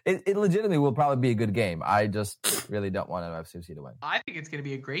 shit. It legitimately will probably be a good game. I just really don't want NYCFC to win. I think it's going to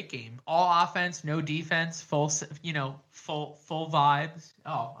be a great game. All offense, no defense, full vibes.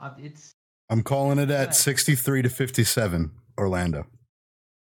 I'm calling it at 63-57, Orlando.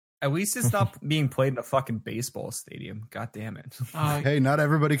 At least it's not being played in a fucking baseball stadium. God damn it. Hey, not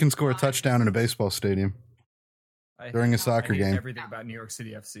everybody can score a touchdown in a baseball stadium during a soccer game. Everything about New York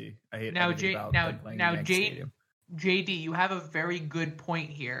City FC. I hate now, everything about them playing in Yankee Stadium. JD, you have a very good point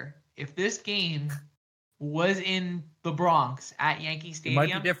here. If this game was in the Bronx at Yankee Stadium,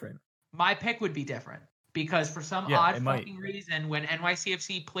 it might be different. My pick would be different, because for some odd fucking reason, when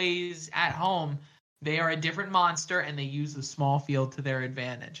NYCFC plays at home, they are a different monster and they use the small field to their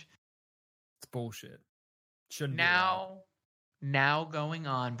advantage. It's bullshit. Shouldn't now going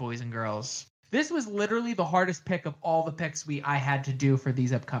on, boys and girls. This was literally the hardest pick of all the picks I had to do for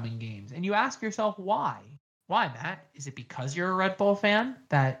these upcoming games. And you ask yourself, why? Why, Matt? Is it because you're a Red Bull fan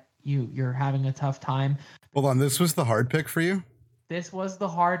that you're having a tough time? Hold on, this was the hard pick for you? This was the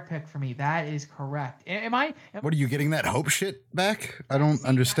hard pick for me. That is correct. What are you getting that hope shit back? I don't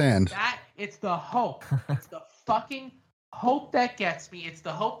understand. It's the hope. It's the fucking hope that gets me. It's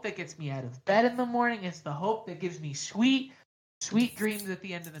the hope that gets me out of bed in the morning. It's the hope that gives me sweet, sweet dreams at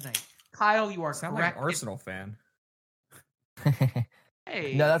the end of the night. Kyle, you are sound correct. Like an Arsenal fan.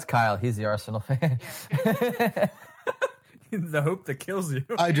 Hey. No, that's Kyle. He's the Arsenal fan. Yeah. The hope that kills you.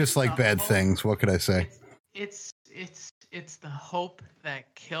 I just like bad things. What could I say? It's the hope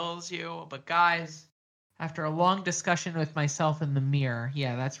that kills you. But guys, after a long discussion with myself in the mirror,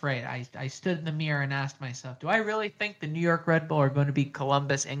 yeah, that's right. I stood in the mirror and asked myself, do I really think the New York Red Bull are going to beat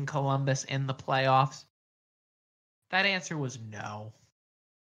Columbus in the playoffs? That answer was no.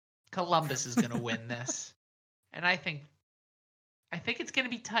 Columbus is going to win this. And I think it's going to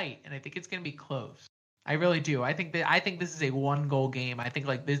be tight, and I think it's going to be close. I really do. I think this is a 1-goal game. I think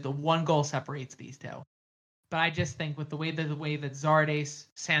like the 1 goal separates these two. But I just think with the way that Zardes,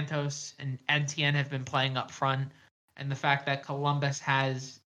 Santos, and Etienne have been playing up front, and the fact that Columbus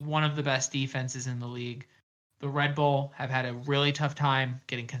has one of the best defenses in the league, the Red Bull have had a really tough time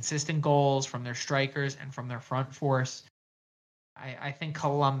getting consistent goals from their strikers and from their front force. I think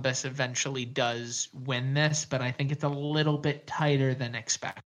Columbus eventually does win this, but I think it's a little bit tighter than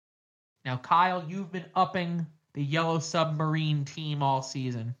expected. Now, Kyle, you've been upping the Yellow Submarine team all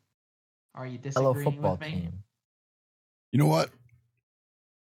season. Are you disagreeing Hello, football with me? team. You know what?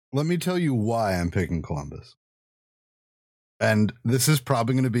 Let me tell you why I'm picking Columbus. And this is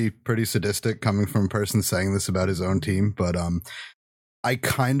probably going to be pretty sadistic coming from a person saying this about his own team, but I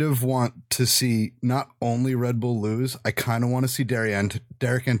kind of want to see not only Red Bull lose, I kind of want to see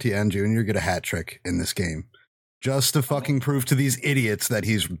Derek Etienne Jr. get a hat trick in this game. Just to fucking prove to these idiots that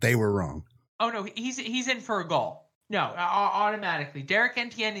they were wrong. Oh, no, he's in for a goal. No, automatically. Derek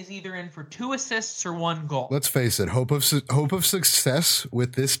Etienne is either in for 2 assists or 1 goal. Let's face it, hope of success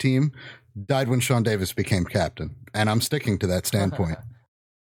with this team died when Sean Davis became captain. And I'm sticking to that standpoint.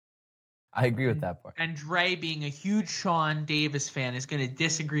 I agree with that part. And Dre, being a huge Sean Davis fan, is going to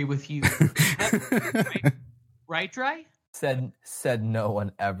disagree with you. Right, Dre? Said no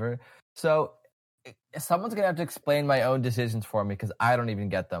one ever. So someone's going to have to explain my own decisions for me because I don't even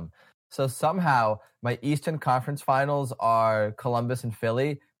get them. So somehow my Eastern Conference finals are Columbus and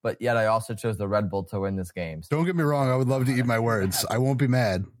Philly, but yet I also chose the Red Bull to win this game. Don't get me wrong. I would love to eat my words. I won't be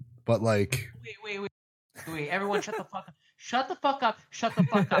mad, but like... Wait. Everyone shut the fuck up. Shut the fuck up. Shut the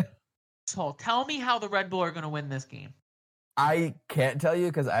fuck up. So tell me how the Red Bull are going to win this game. I can't tell you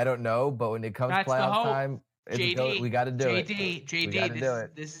because I don't know, but when it comes to playoff time, we got to do it.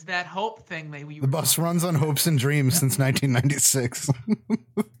 JD, this is that hope thing that we. The bus runs on hopes and dreams since 1996.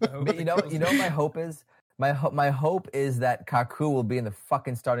 But you know what my hope is? My hope is that Kaku will be in the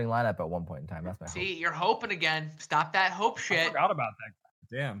fucking starting lineup at one point in time. That's my hope. See, you're hoping again. Stop that hope shit. I forgot about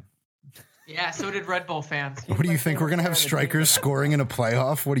that. Damn. Yeah, so did Red Bull fans. What do you think? We're going to have strikers scoring in a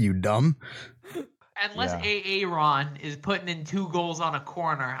playoff? What are you, dumb? Unless Aaron is putting in 2 goals on a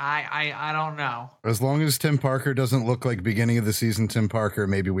corner. I don't know. As long as Tim Parker doesn't look like beginning of the season Tim Parker,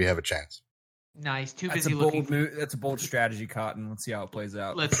 maybe we have a chance. Nice. Too That's busy looking. That's a bold strategy, Cotton. Let's see how it plays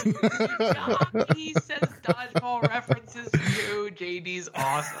out. Listen, he says dodgeball references too. JD's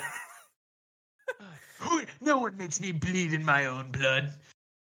awesome. No one makes me bleed in my own blood.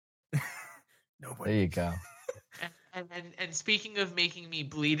 There you go. And speaking of making me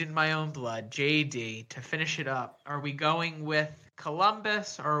bleed in my own blood, JD, to finish it up, are we going with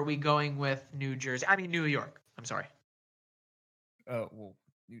Columbus or are we going with New Jersey? I mean, New York. I'm sorry. Well,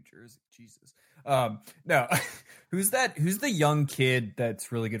 New Jersey. Jesus. No. Who's the young kid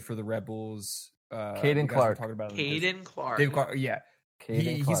that's really good for the Red Bulls? Caden Clark. Caden Clark. Dave Clark. Yeah.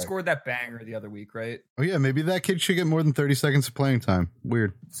 He scored that banger the other week, right? Oh, yeah. Maybe that kid should get more than 30 seconds of playing time.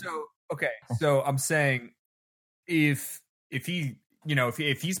 Weird. So I'm saying if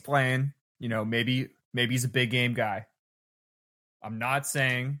he's playing, maybe he's a big game guy. I'm not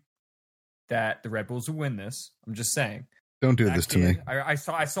saying that the Red Bulls will win this. I'm just saying. Don't do this to me. I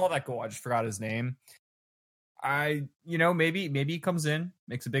saw that goal. I just forgot his name. Maybe he comes in,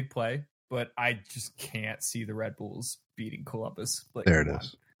 makes a big play, but I just can't see the Red Bulls beating Columbus. There it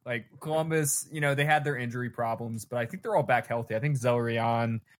is. Like Columbus, they had their injury problems, but I think they're all back healthy. I think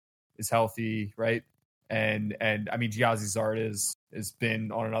Zelerion is healthy, right? And I mean, Giazzi Zardes has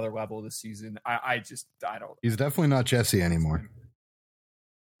been on another level this season. I don't. He's definitely not Jesse anymore.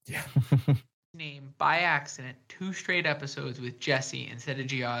 Yeah. Name by accident 2 straight episodes with Jesse instead of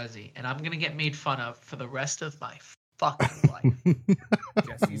Giazzi, and I'm gonna get made fun of for the rest of my fucking life.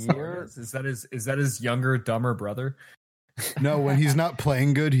 Jesse Zardes. Is that his younger, dumber brother? No, when he's not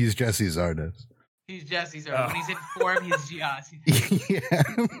playing good, he's Jesse Zardes. He's Jesse Zardes. When he's in form, he's Giazzi.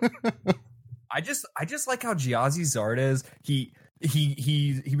 Yeah. I just like how Giazzi Zardes,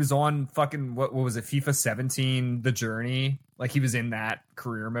 he was on fucking what was it, FIFA 17 The Journey, like he was in that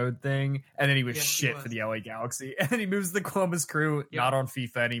career mode thing, and then he was for the LA Galaxy, and then he moves to the Columbus Crew, not on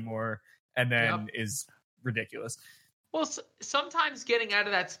FIFA anymore, and then is ridiculous. Well, sometimes getting out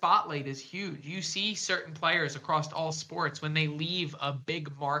of that spotlight is huge. You see certain players across all sports when they leave a big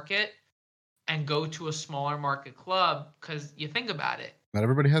market and go to a smaller market club, because you think about it. Not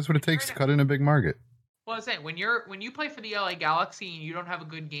everybody has what it takes to cut in a big market. Well, I'm saying, when you play for the LA Galaxy and you don't have a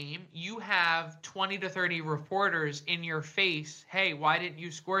good game, you have 20 to 30 reporters in your face. Hey, why didn't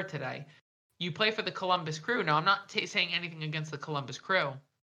you score today? You play for the Columbus Crew. Now, I'm not saying anything against the Columbus Crew.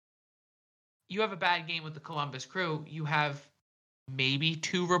 You have a bad game with the Columbus Crew. You have maybe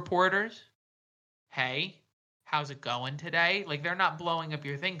 2 reporters. Hey, how's it going today? Like, they're not blowing up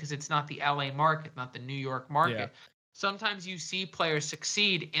your thing because it's not the LA market, not the New York market. Yeah. Sometimes you see players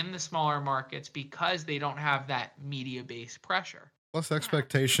succeed in the smaller markets because they don't have that media-based pressure. Plus,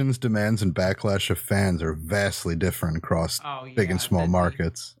 expectations, demands, and backlash of fans are vastly different across big and small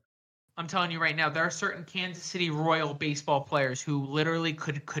markets. I'm telling you right now, there are certain Kansas City Royal baseball players who literally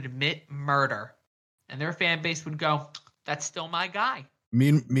could commit murder, and their fan base would go, "That's still my guy."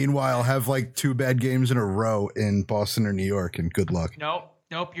 Meanwhile, have like 2 bad games in a row in Boston or New York, and good luck.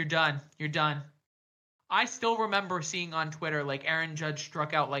 Nope, you're done. You're done. I still remember seeing on Twitter, like, Aaron Judge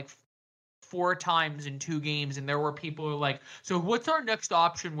struck out like 4 times in 2 games, and there were people who were like, "So what's our next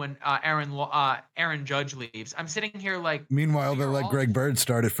option when Aaron Judge leaves?" I'm sitting here like. Meanwhile, they let Greg Bird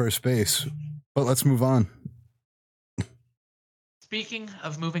start at first base. But let's move on. Speaking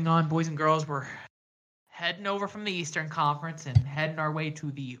of moving on, boys and girls, we're heading over from the Eastern Conference and heading our way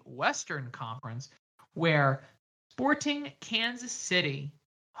to the Western Conference, where Sporting Kansas City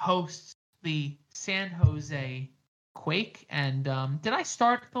hosts the San Jose Quake. And did I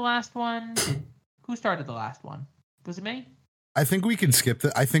start the last one? Who started the last one? Was it me? I think we could skip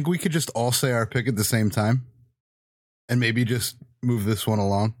that. I think we could just all say our pick at the same time and maybe just move this one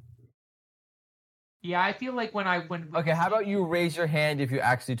along. Yeah, I feel like when Okay, how about you raise your hand if you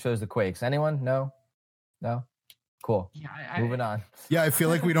actually chose the Quakes? Anyone? No? Cool. Yeah, moving on. Yeah, I feel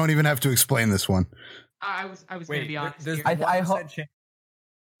like we don't even have to explain this one. I was going to be honest. There's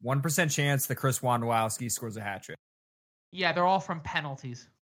 1% chance that Chris Wondolowski scores a hat trick. Yeah, they're all from penalties.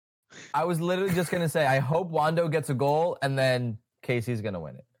 I was literally just going to say, I hope Wando gets a goal, and then Casey's going to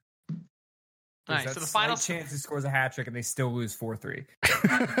win it. All right, so the final chance he scores a hat trick, and they still lose 4-3.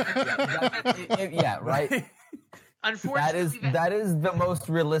 Yeah, right? Unfortunately, that is the most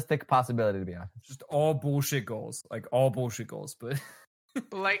realistic possibility, to be honest. Just all bullshit goals. Like, all bullshit goals, but...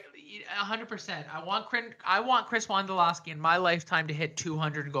 Like 100%. I want Chris Wondolowski in my lifetime to hit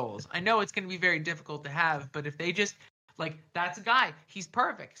 200 goals. I know it's going to be very difficult to have, but if they just that's a guy. He's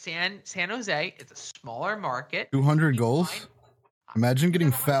perfect. San Jose. It's a smaller market. 200 goals. Fine. Imagine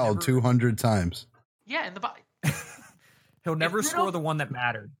getting fouled 200 times. Yeah, in the body. He'll never score the one that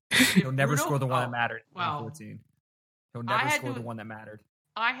mattered. He'll never score the one that mattered. In 2014. He'll never score the one that mattered.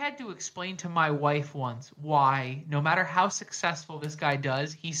 I had to explain to my wife once why, no matter how successful this guy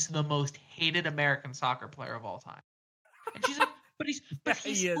does, he's the most hated American soccer player of all time. And she's like, he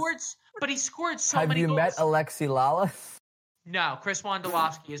scored so many goals. Have you met Alexi Lalas? No, Chris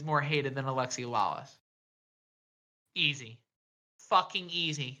Wondolowski is more hated than Alexi Lalas. Easy. Fucking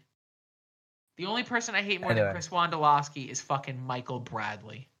easy. The only person I hate more than Chris Wondolowski is fucking Michael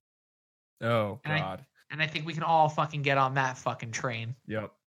Bradley. Oh, God. And I think we can all fucking get on that fucking train.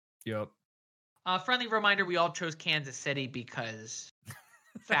 Yep. Friendly reminder, we all chose Kansas City because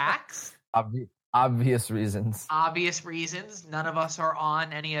facts. Obvious reasons. Obvious reasons. None of us are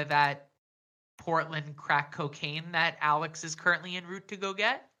on any of that Portland crack cocaine that Alex is currently en route to go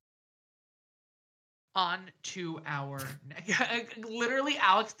get. On to our... Literally,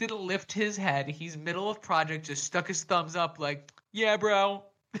 Alex didn't lift his head. He's middle of project, just stuck his thumbs up like, yeah, bro.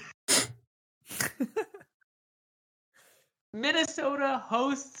 Minnesota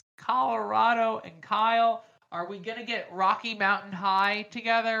hosts Colorado, and Kyle, are we going to get Rocky Mountain High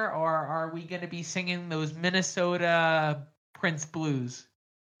together, or are we going to be singing those Minnesota Prince blues?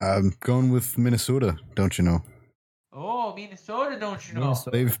 I'm going with Minnesota, don't you know? Oh, Minnesota, don't you know?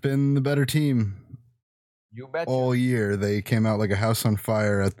 They've been the better team all year. They came out like a house on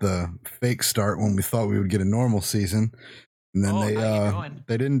fire at the fake start when we thought we would get a normal season. And then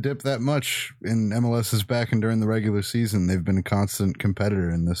they didn't dip that much in MLS's back, and during the regular season, they've been a constant competitor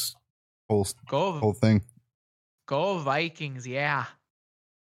in this whole thing. Go Vikings, yeah.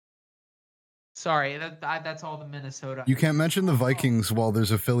 Sorry, that's all the Minnesota. You can't mention the Vikings while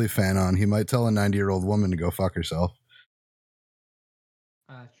there's a Philly fan on. He might tell a 90-year-old woman to go fuck herself.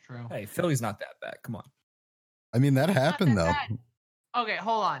 That's true. Hey, Philly's not that bad. Come on. I mean, that happened, though. Bad. Okay,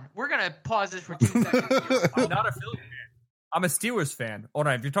 hold on. We're going to pause this for 2 seconds. I'm not a Philly fan. I'm a Steelers fan. Hold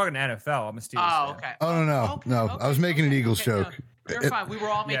on, if you're talking NFL, I'm a Steelers fan. Okay. Oh, no. Okay. I was making an Eagles joke. You're fine. We were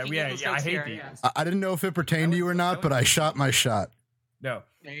all making Eagles jokes I hate here. the Yeah. Eagles. I didn't know if it pertained to you or not, but I shot my shot. No,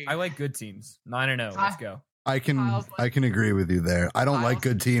 There you I go. like good teams. 9-0. Let's go. I Kyle's like- can agree with you there. I don't Kyle's- like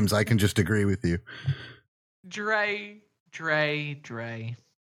good teams. I can just agree with you. Dre.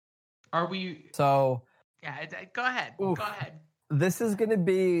 Are we? So Yeah, go ahead. Oof. Go ahead. this is gonna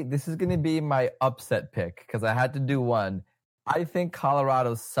be my upset pick because I had to do one. I think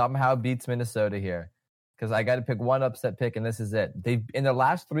Colorado somehow beats Minnesota here because I got to pick one upset pick, and this is it. They've in their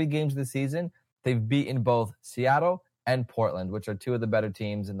last 3 games of the season, they've beaten both Seattle and Portland, which are 2 of the better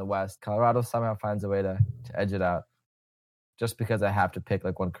teams in the West. Colorado somehow finds a way to edge it out, just because I have to pick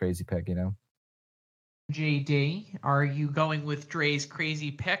like one crazy pick, you know. JD, are you going with Dre's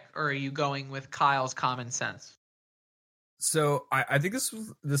crazy pick, or are you going with Kyle's common sense? So I think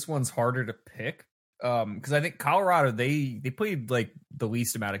this one's harder to pick because I think Colorado they played like the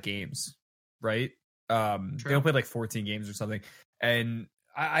least amount of games, right? They only played like 14 games or something, and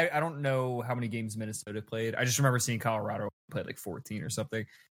I don't know how many games Minnesota played. I just remember seeing Colorado play like 14 or something.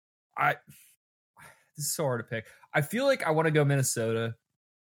 This is so hard to pick. I feel like I want to go Minnesota,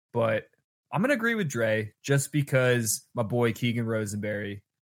 but I'm gonna agree with Dre just because my boy Keegan Rosenberry,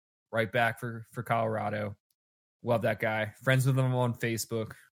 right back for Colorado. Love that guy. Friends with him on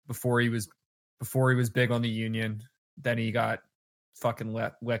Facebook before he was big on the Union. Then he got fucking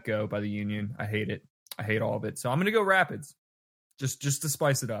let go by the Union. I hate it. I hate all of it. So I'm gonna go Rapids. Just to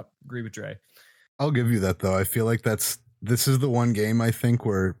spice it up. Agree with Dre. I'll give you that though. I feel like this is the one game I think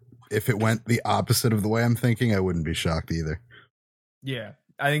where if it went the opposite of the way I'm thinking, I wouldn't be shocked either. Yeah,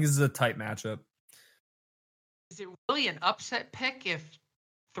 I think this is a tight matchup. Is it really an upset pick if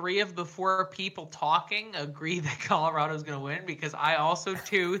 3 of the 4 people talking agree that Colorado's going to win? Because I also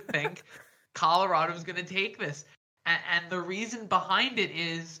too think Colorado's going to take this. And the reason behind it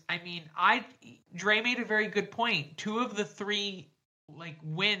is, I mean, Dre made a very good point. 2 of the 3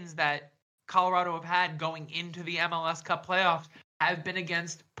 wins that Colorado have had going into the MLS Cup playoffs have been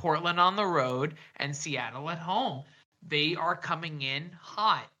against Portland on the road and Seattle at home. They are coming in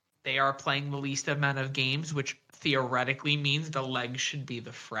hot. They are playing the least amount of games, which theoretically means the legs should be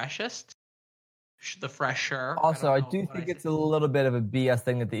the freshest. The fresher. Also, I do think it's a little bit of a BS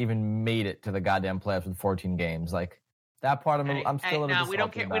thing that they even made it to the goddamn playoffs with 14 games. Like that part of it, I'm still a little we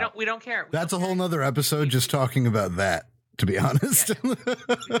don't care. We don't care. That's a whole nother episode just talking about that, to be honest. Yeah.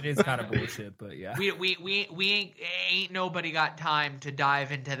 It is kind of bullshit, but yeah. We ain't nobody got time to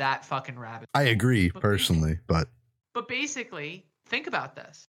dive into that fucking rabbit. I agree personally, but basically, think about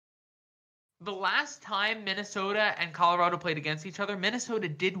this. The last time Minnesota and Colorado played against each other, Minnesota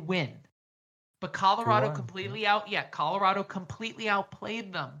did win. But Colorado completely outplayed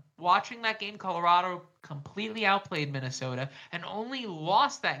them. Watching that game, Colorado completely outplayed Minnesota and only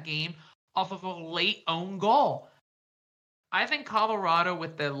lost that game off of a late own goal. I think Colorado,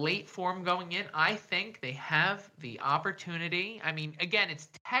 with the late form going in, I think they have the opportunity. I mean, again, it's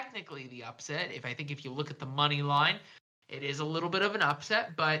technically the upset. If you look at the money line, it is a little bit of an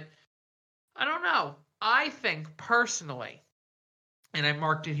upset, but I don't know. I think personally, and I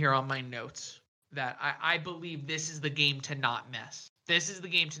marked it here on my notes, that I believe this is the game to not miss. This is the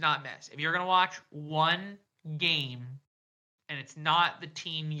game to not miss. If you're going to watch one game and it's not the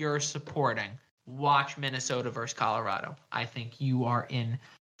team you're supporting, watch Minnesota versus Colorado. I think you are in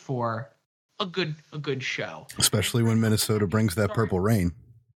for a good show. Especially when Minnesota brings that purple rain.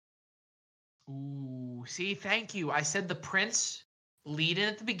 Ooh, see, thank you. I said the Prince lead in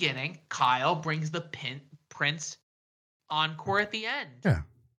at the beginning. Kyle brings the Prince encore at the end. Yeah.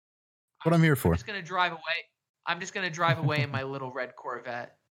 What I'm here for. I'm just going to drive away in my little red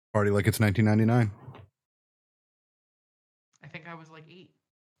Corvette. Party like it's 1999. I think I was like 8.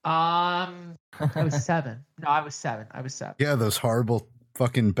 I was 7. No, I was 7. Yeah, those horrible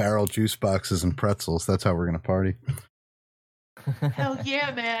fucking barrel juice boxes and pretzels. That's how we're going to party. Hell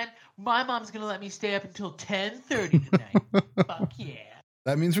yeah, man. My mom's going to let me stay up until 10:30 tonight. Fuck yeah.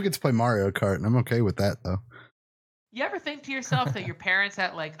 That means we get to play Mario Kart, and I'm okay with that, though. You ever think to yourself that your parents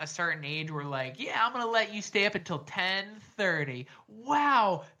at like a certain age were like, yeah, I'm going to let you stay up until 10:30.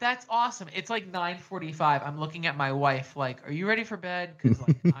 Wow, that's awesome. It's like 9:45. I'm looking at my wife like, are you ready for bed? Because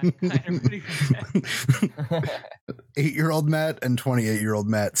like, I'm kind of ready for bed. 8-year-old Matt and 28-year-old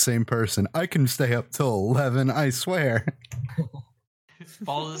Matt, same person. I can stay up till 11, I swear.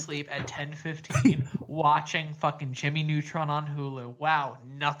 Falls asleep at 10:15 watching fucking Jimmy Neutron on Hulu. Wow,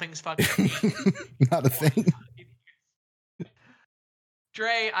 nothing's fucking Not a thing.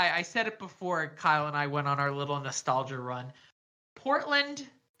 Dre, I said it before Kyle and I went on our little nostalgia run. Portland,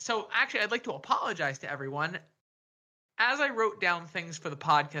 so actually I'd like to apologize to everyone. as I wrote down things for the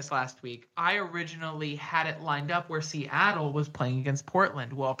podcast last week, I originally had it lined up where Seattle was playing against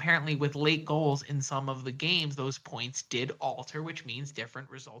Portland. Well, apparently with late goals in some of the games, those points did alter, which means different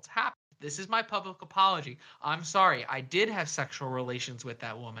results happen. This is my public apology. I'm sorry. I did have sexual relations with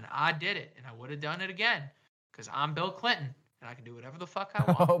that woman. I did it, and I would have done it again because I'm Bill Clinton, and I can do whatever the fuck I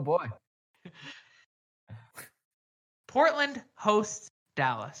want. Oh, boy. Portland hosts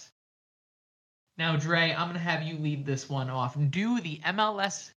Dallas. Now, Dre, I'm going to have you lead this one off. Do the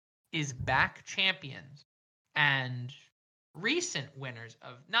MLS is back champions and recent winners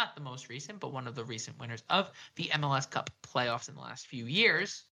of, not the most recent, but one of the recent winners of the MLS Cup playoffs in the last few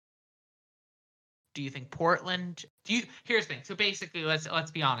years, do you think Portland? Here's the thing. So basically,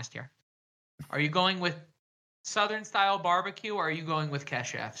 let's be honest here. Are you going with Southern style barbecue, or are you going with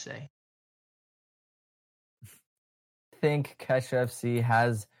Kesha FC? I think Kesha FC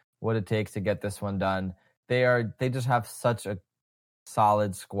has what it takes to get this one done. They just have such a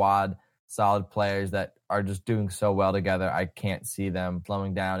solid squad, solid players that are just doing so well together. I can't see them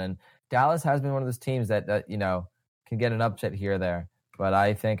slowing down. And Dallas has been one of those teams that can get an upset here or there. But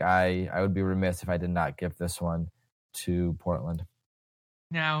I think I would be remiss if I did not give this one to Portland.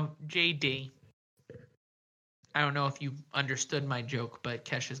 Now, JD, I don't know if you understood my joke, but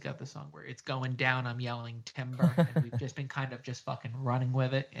Kesha's got the song where it's going down, I'm yelling timber, and we've just been kind of just fucking running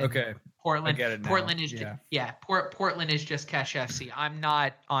with it. And okay. Portland, I get it now. Portland is Portland is just Kesha FC. I'm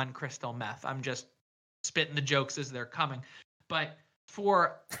not on crystal meth. I'm just spitting the jokes as they're coming. But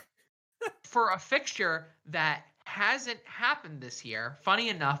for a fixture that hasn't happened this year, funny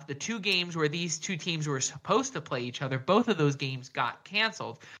enough, the two games where these two teams were supposed to play each other, both of those games got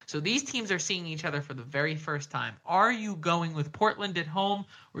canceled. So these teams are seeing each other for the very first time. Are you going with Portland at home,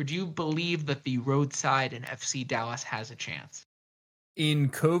 or do you believe that the roadside and FC Dallas has a chance? In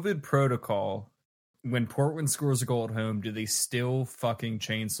COVID protocol, when Portland scores a goal at home, do they still fucking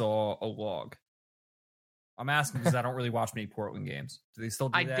chainsaw a log? I'm asking because I don't really watch many Portland games. Do they still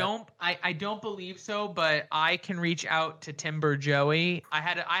do that? I don't believe so, but I can reach out to Timber Joey. I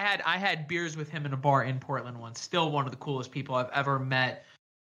had beers with him in a bar in Portland once. Still one of the coolest people I've ever met,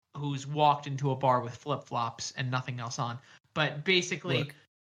 who's walked into a bar with flip-flops and nothing else on. But basically,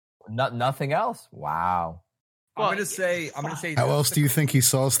 nothing else. Wow. Well, I'm gonna say. How else do you think he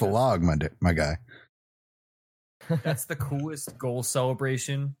saws the log, my guy? That's the coolest goal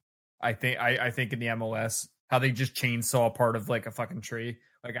celebration. I think in the MLS, how they just chainsaw part of like a fucking tree.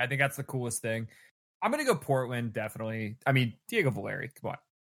 Like, I think that's the coolest thing. I'm going to go Portland, definitely. I mean, Diego Valeri, come on.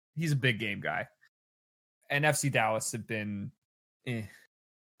 He's a big game guy. And FC Dallas have been,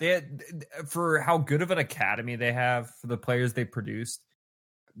 for how good of an academy they have, for the players they produced,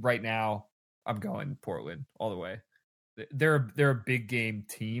 right now, I'm going Portland all the way. They're a big game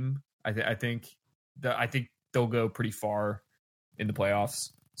team. I think they'll go pretty far in the playoffs.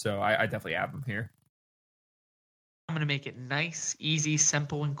 So I definitely have them here. I'm going to make it nice, easy,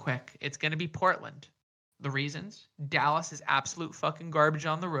 simple, and quick. It's going to be Portland. The reasons? Dallas is absolute fucking garbage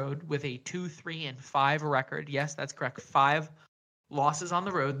on the road with a 2-3-5 record. Yes, that's correct. 5 losses on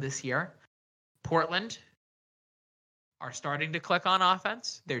the road this year. Portland are starting to click on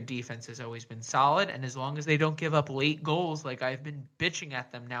offense. Their defense has always been solid. And as long as they don't give up late goals like I've been bitching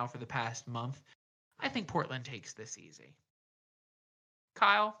at them now for the past month, I think Portland takes this easy.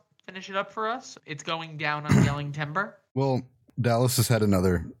 Kyle, finish it up for us. It's going down on Yelling Timber. Well, Dallas has had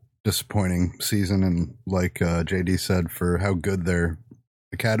another disappointing season, and like JD said, for how good their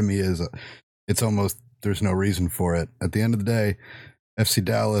academy is, it's almost there's no reason for it. At the end of the day, FC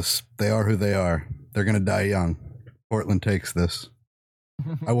Dallas, they are who they are. They're going to die young. Portland takes this.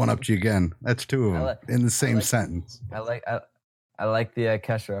 I one-upped you again. That's 2 of them in the same sentence. I like the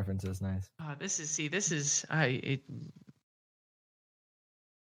Kesha references. Nice.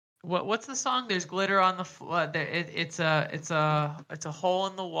 What's the song? There's glitter on the floor. It's a hole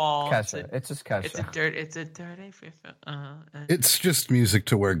in the wall. Kesha. It's just Kesha. It's a dirty. It's just music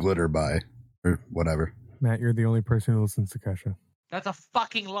to wear glitter by, or whatever. Matt, you're the only person who listens to Kesha. That's a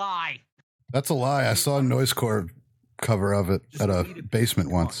fucking lie. That's a lie. I saw a Noise Corps cover of it at a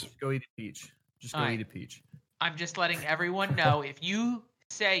basement once. Just go eat a peach. Eat a peach. I'm just letting everyone know, if you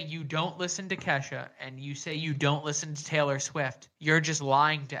say you don't listen to Kesha and you say you don't listen to Taylor Swift, you're just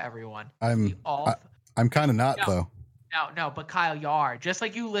lying to everyone. I'm kind of not, though. No, but Kyle, you are. Just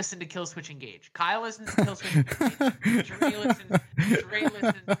like you listen to Killswitch Engage. Kyle listens to Killswitch Engage. Dre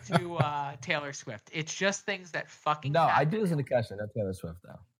listens to Taylor Swift. It's just things that fucking happen. I do listen to Kesha, not Taylor Swift,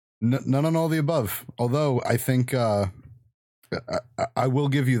 though. None on all the above. Although I think I will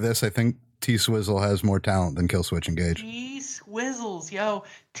give you this. I think T-Swizzle has more talent than Killswitch Engage. T-Swizzles, yo.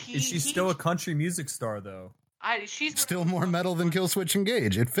 Is she still a country music star, though? She's Still more metal than Killswitch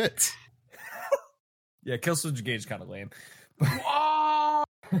Engage. It fits. Yeah, Killswitch Engage is kind of lame. Whoa!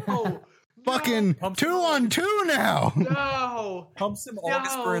 Fucking 2-on-2 now. No. Pump some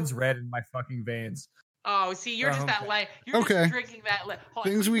August Burns Red in my fucking veins. Oh, see, you're just that light. You're Okay. just drinking that.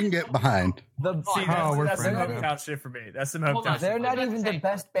 Things we can get behind. That's some hometown shit for me. That's some hometown shit. They're not even the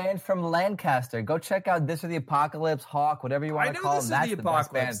best band from Lancaster. Go check out This or the Apocalypse, Hawk, whatever you want to call them. That's the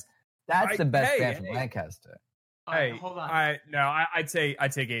best band. That's the best band from Lancaster. Hey, hold on. I'd take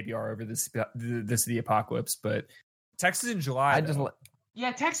ABR over this the Apocalypse, but Texas in July.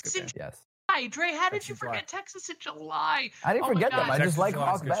 Texas in July. Yes. Hi, Dre. How did you forget Texas in July? I didn't forget them. I just like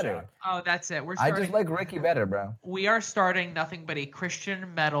Hawk better. Oh, that's it. I just like Ricky better, bro. We are starting nothing but a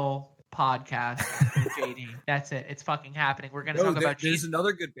Christian metal podcast with JD. That's it. It's fucking happening. We're gonna talk about. There's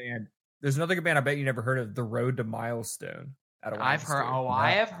another good band. There's another good band. I bet you never heard of. The Road to Milestone. I've heard.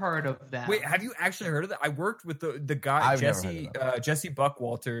 I have heard of them. Wait, have you actually heard of that? I worked with the guy Jesse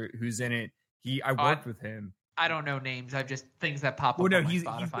Buckwalter, who's in it. I worked with him. I don't know names. I've just things that pop up. No, on he's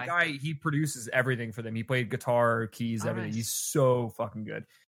Spotify. He's the guy. He produces everything for them. He played guitar, keys, everything. Nice. He's so fucking good.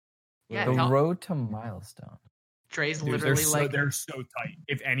 Yeah, the Road to Milestone. Dre's literally they're so tight.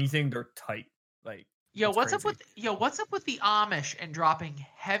 If anything, they're tight. Like what's up with the Amish and dropping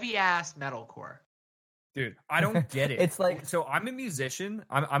heavy ass metalcore? Dude, I don't get it. It's like, so I'm a musician.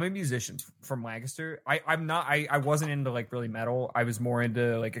 I'm a musician from Lancaster. I wasn't into like really metal. I was more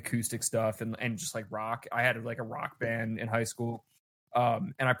into like acoustic stuff and just like rock. I had like a rock band in high school.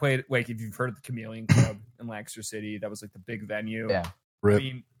 And I played, like, if you've heard of the Chameleon Club in Lancaster City, that was like the big venue. Yeah. I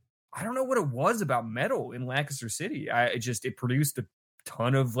mean, I don't know what it was about metal in Lancaster City. It produced a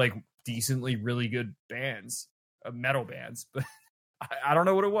ton of like decently really good bands, metal bands, but I don't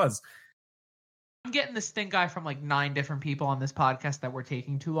know what it was. I'm getting the stink eye from like 9 different people on this podcast that we're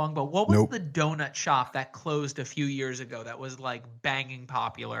taking too long. But what was the donut shop that closed a few years ago that was like banging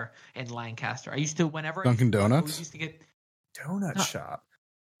popular in Lancaster? I used to, whenever Dunkin' Donuts. We used to get donut shop.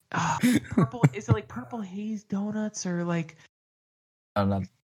 Purple is it like Purple Haze Donuts or like? I don't know.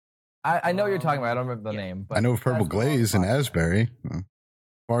 I know what you're talking about. I don't remember the name. But I know of Purple Glaze in Asbury. As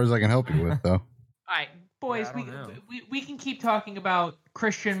far as I can help you with, though. All right, boys, we can keep talking about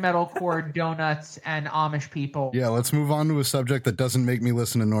Christian metalcore donuts and Amish people. Yeah, let's move on to a subject that doesn't make me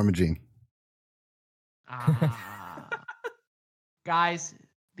listen to Norma Jean. Guys,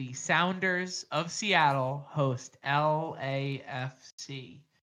 the Sounders of Seattle host LAFC.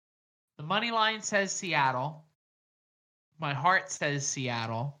 The money line says Seattle. My heart says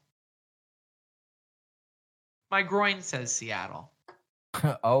Seattle. My groin says Seattle.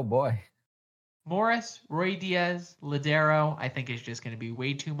 Oh, boy. Morris, Roy Diaz, Ladero, I think is just going to be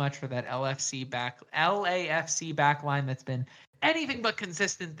way too much for that LAFC backline that's been anything but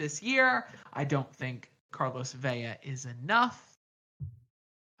consistent this year. I don't think Carlos Vela is enough.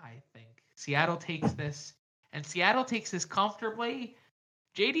 I think Seattle takes this, and Seattle takes this comfortably.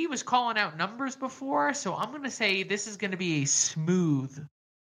 JD was calling out numbers before, so I'm going to say this is going to be a smooth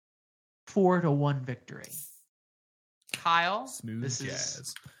 4-1 victory. Kyle, smooth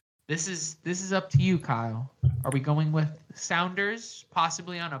jazz. This is up to you, Kyle. Are we going with Sounders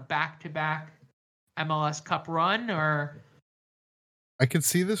possibly on a back-to-back MLS Cup run, or? I could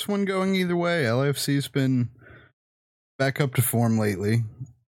see this one going either way. LAFC's been back up to form lately.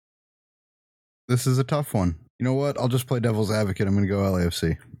 This is a tough one. You know what? I'll just play devil's advocate. I'm going to go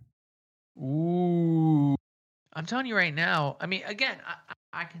LAFC. Ooh. I'm telling you right now. I mean, again,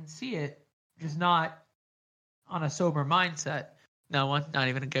 I can see it, just not on a sober mindset. No one? Not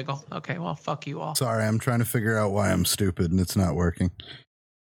even a giggle? Okay, well, fuck you all. Sorry, I'm trying to figure out why I'm stupid and it's not working.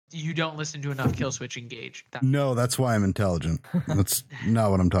 You don't listen to enough Killswitch Engage. No, that's why I'm intelligent. That's not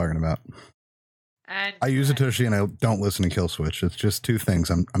what I'm talking about. And I use a Tushy and I don't listen to Killswitch. It's just two things.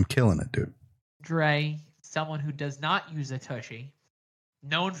 I'm killing it, dude. Dre, someone who does not use a Tushy.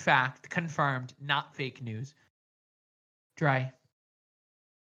 Known fact, confirmed, not fake news. Dre,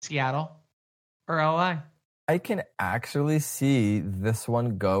 Seattle or LA? I can actually see this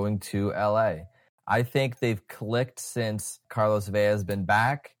one going to LA. I think they've clicked since Carlos Vela has been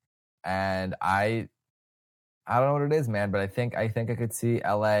back, and I don't know what it is, man, but I think I could see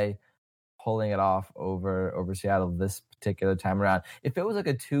LA pulling it off over Seattle this particular time around. If it was like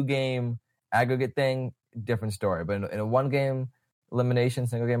a 2-game aggregate thing, different story. But in a 1-game elimination,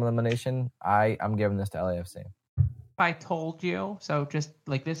 single game elimination, I'm giving this to LAFC. I told you, so just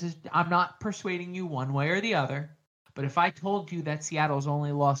like this is, I'm not persuading you one way or the other, but if I told you that Seattle's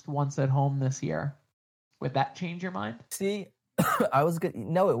only lost once at home this year, would that change your mind? See, I was good.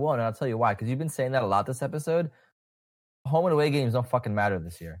 No, it won't, and I'll tell you why. Because you've been saying that a lot this episode. Home and away games don't fucking matter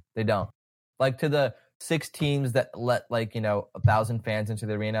this year. They don't. Like to the 6 teams that let 1,000 fans into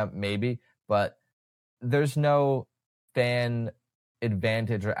the arena, maybe, but there's no fan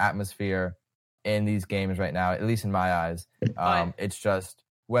advantage or atmosphere in these games right now, at least in my eyes. It's just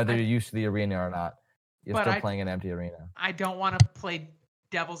whether you're used to the arena or not, you're still playing an empty arena. I don't want to play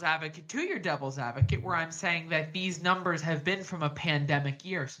devil's advocate to your devil's advocate, where I'm saying that these numbers have been from a pandemic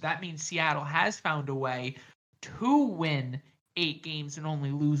year. So that means Seattle has found a way to win 8 games and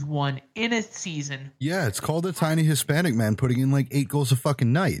only lose 1 in a season. Yeah, it's called a tiny Hispanic man putting in 8 goals a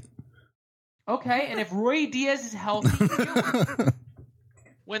fucking night. Okay, and if Roy Diaz is healthy,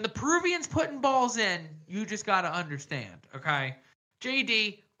 when the Peruvians putting balls in, you just got to understand, okay?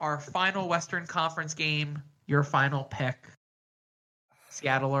 JD, our final Western Conference game, your final pick,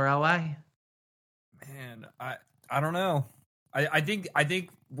 Seattle or LA? Man, I don't know. I think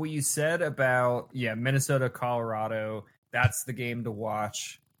what you said about Minnesota, Colorado, that's the game to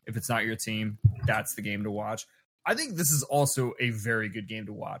watch. If it's not your team, that's the game to watch. I think this is also a very good game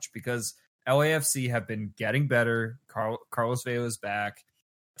to watch because LAFC have been getting better. Carlos Vella's back.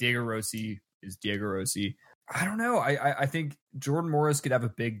 Diego Rossi is Diego Rossi. I don't know. I think Jordan Morris could have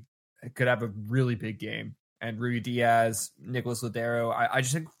a really big game. And Rui Diaz, Nicolas Lodeiro, I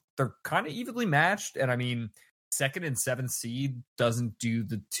just think they're kind of evenly matched. And I mean, 2nd and 7th seed doesn't do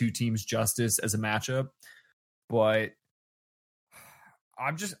the 2 teams justice as a matchup. But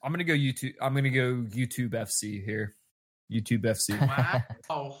I'm gonna go YouTube. I'm gonna go YouTube FC here. YouTube FC. Wow.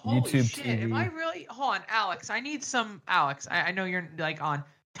 Oh, holy YouTube shit. TV. Am I really? Hold on, Alex. I need some. Alex, I know you're on.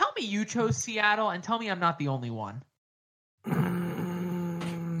 Tell me you chose Seattle and tell me I'm not the only one.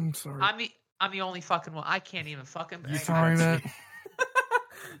 Sorry. I'm the only fucking one. I can't even fucking. You sorry, man.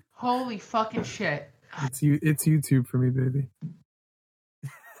 Holy fucking shit. It's YouTube for me, baby.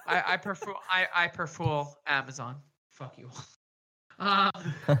 I prefer Amazon. Fuck you.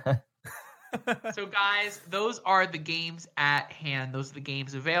 So guys, those are the games at hand. Those are the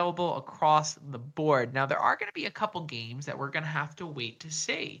games available across the board. Now there are going to be a couple games that we're going to have to wait to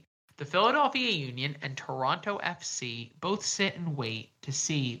see. The Philadelphia Union and Toronto FC both sit and wait to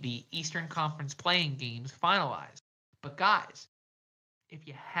see the Eastern Conference playing games finalized. But guys, if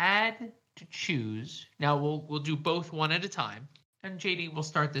you had to choose, now we'll do both one at a time. And JD, we'll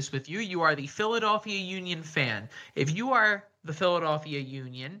start this with you. You are the Philadelphia Union fan. If you are the Philadelphia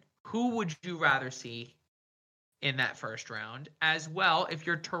Union, who would you rather see in that first round? As well, if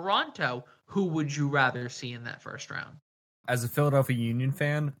you're Toronto, who would you rather see in that first round? As a Philadelphia Union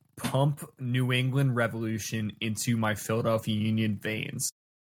fan, pump New England Revolution into my Philadelphia Union veins.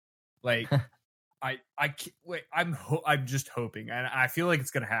 I'm just hoping, and I feel like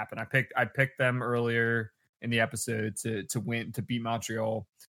it's going to happen. I picked them earlier in the episode to beat Montreal,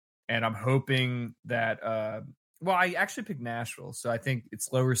 and I'm hoping that I actually picked Nashville, so I think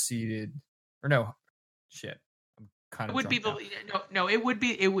it's lower seeded. Or no, shit. I'm kind of. It will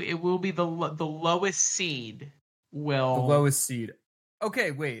be the lowest seed. The lowest seed.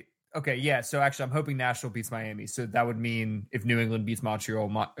 Okay, wait. Okay, yeah. So actually, I'm hoping Nashville beats Miami. So that would mean if New England beats Montreal,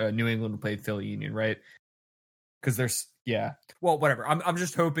 New England will play Philly Union, right? Because there's Well, whatever. I'm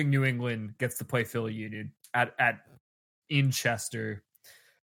just hoping New England gets to play Philly Union in Chester.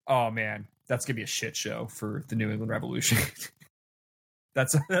 Oh man, that's gonna be a shit show for the New England Revolution.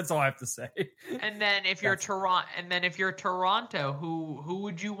 That's all I have to say. And then if you're Toronto, who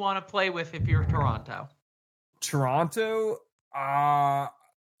would you want to play with if you're Toronto? Toronto,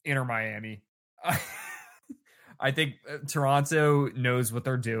 Inter Miami. I think Toronto knows what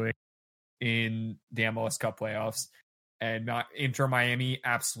they're doing in the MLS Cup playoffs, and Inter Miami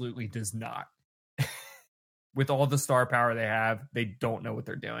absolutely does not. With all the star power they have, they don't know what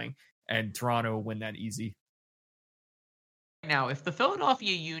they're doing, and Toronto will win that easy. Now, if the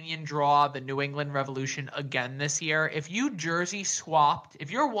Philadelphia Union draw the New England Revolution again this year, if you're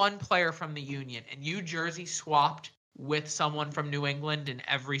one player from the Union and you jersey swapped with someone from New England in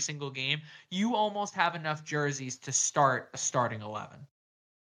every single game, you almost have enough jerseys to start a starting 11.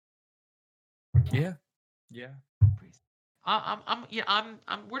 Yeah.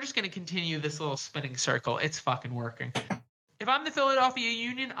 We're just going to continue this little spinning circle. It's fucking working. If I'm the Philadelphia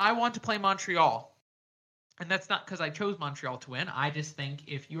Union, I want to play Montreal. And that's not because I chose Montreal to win. I just think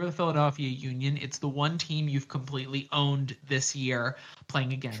if you're the Philadelphia Union, it's the one team you've completely owned this year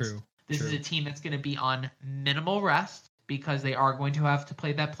playing against. True. This is a team that's going to be on minimal rest because they are going to have to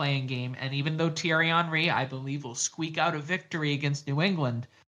play that playing game. And even though Thierry Henry, I believe, will squeak out a victory against New England,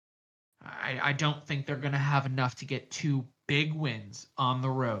 I don't think they're going to have enough to get 2 big wins on the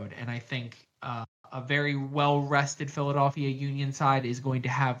road. And I think a very well-rested Philadelphia Union side is going to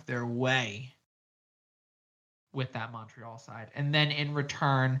have their way with that Montreal side. And then in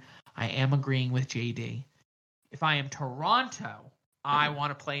return, I am agreeing with JD. If I am Toronto, I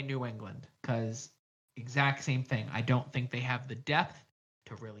want to play New England because exact same thing. I don't think they have the depth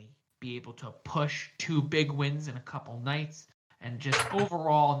to really be able to push 2 big wins in a couple nights. And just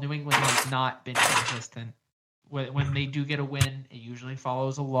overall, New England has not been consistent. When they do get a win, it usually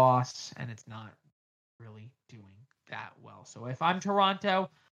follows a loss, and it's not really doing that well. So if I'm Toronto,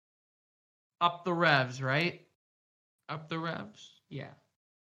 up the revs, right? Up the revs? Yeah.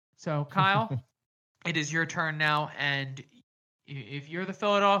 So, Kyle, it is your turn now, and if you're the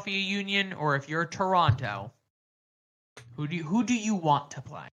Philadelphia Union or if you're Toronto, who do you want to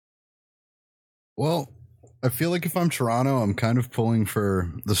play? Well, I feel like if I'm Toronto, I'm kind of pulling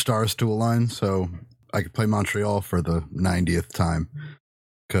for the stars to align, so I could play Montreal for the 90th time.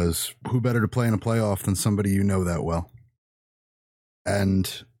 Because who better to play in a playoff than somebody you know that well?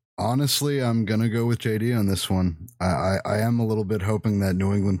 And honestly, I'm going to go with JD on this one. I am a little bit hoping that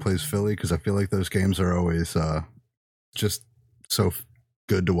New England plays Philly because I feel like those games are always just so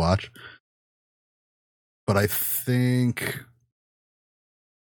good to watch. But I think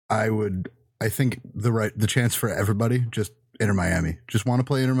the chance for everybody, just Inter Miami. Just want to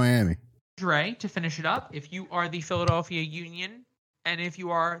play Inter Miami. Dre, to finish it up, if you are the Philadelphia Union and if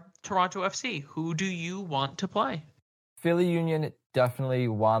you are Toronto FC, who do you want to play? Philly Union definitely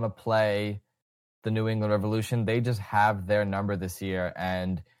want to play the New England Revolution. They just have their number this year,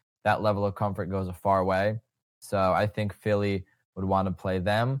 and that level of comfort goes a far way. So I think Philly would want to play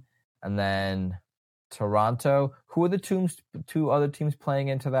them. And then Toronto, who are the two other teams playing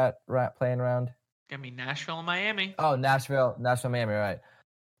into that playing round? I mean, Nashville and Miami. Oh, Nashville, Miami, right.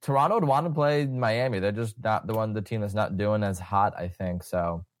 Toronto would want to play Miami. They're just not the team that's not doing as hot, I think.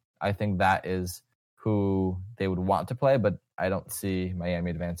 So I think that is who they would want to play, but I don't see Miami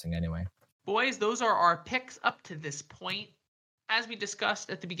advancing anyway. Boys, those are our picks up to this point. As we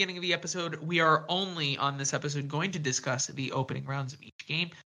discussed at the beginning of the episode, we are only on this episode going to discuss the opening rounds of each game.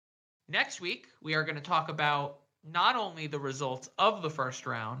 Next week, we are going to talk about not only the results of the first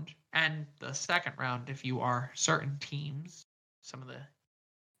round and the second round if you are certain teams, some of the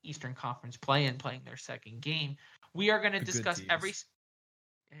Eastern Conference playing their second game. We are going to discuss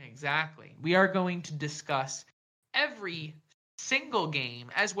We are going to discuss every single game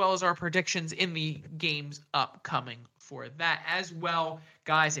as well as our predictions in the games upcoming for that as well.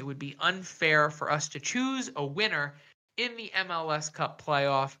 Guys, it would be unfair for us to choose a winner in the MLS Cup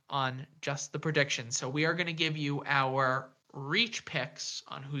playoff on just the predictions. So we are going to give you our reach picks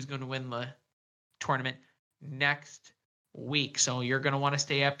on who's going to win the tournament next week. So you're going to want to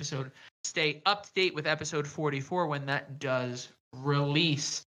stay up to date with episode 44 when that does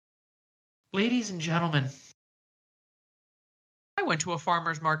release. Ladies and gentlemen, I went to a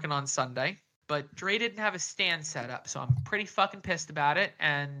farmer's market on Sunday, but Dre didn't have a stand set up, so I'm pretty fucking pissed about it.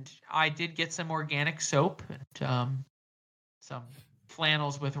 And I did get some organic soap and some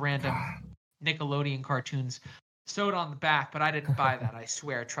flannels with random Nickelodeon cartoons sewed on the back, but I didn't buy that. I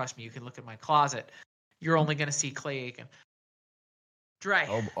swear, trust me, you can look at my closet. You're only going to see Clay Aiken. Dre.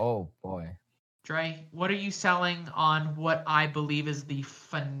 Oh boy. Dre, what are you selling on what I believe is the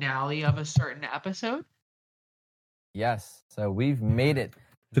finale of a certain episode? Yes. So we've made it.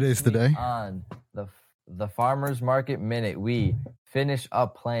 Today's the day. On the Farmer's Market Minute, we finish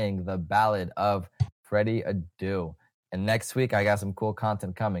up playing the Ballad of Freddie Adu. And next week, I got some cool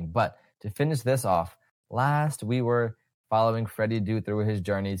content coming. But to finish this off, last we were following Freddie Adu through his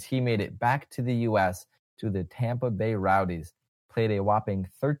journeys. He made it back to the U.S. to the Tampa Bay Rowdies, played a whopping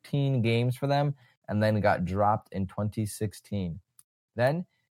 13 games for them, and then got dropped in 2016. Then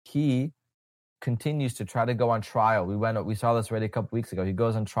he continues to try to go on trial. We saw this already a couple weeks ago. He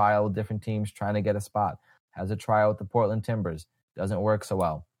goes on trial with different teams trying to get a spot. Has a trial with the Portland Timbers. Doesn't work so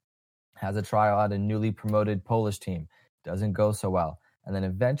well. Has a trial at a newly promoted Polish team. Doesn't go so well. And then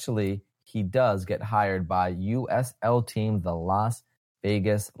eventually he does get hired by USL team, the Las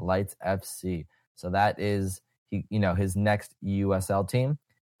Vegas Lights FC. So that is his next USL team.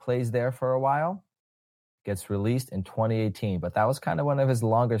 Plays there for a while. Gets released in 2018. But that was kind of one of his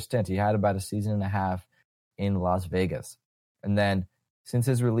longer stints. He had about a season and a half in Las Vegas. And then since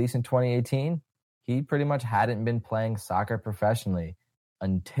his release in 2018, he pretty much hadn't been playing soccer professionally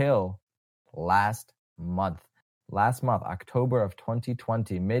until last month. Last month, October of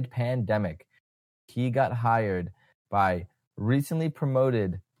 2020, mid-pandemic, he got hired by recently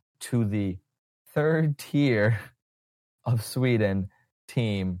promoted to the third tier of Sweden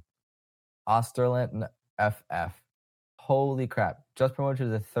team, Österlen FF. Holy crap. Just promoted to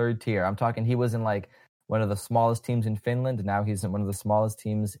the third tier. I'm talking he was in one of the smallest teams in Finland. Now he's in one of the smallest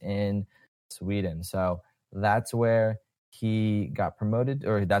teams in Sweden. So that's where he got promoted,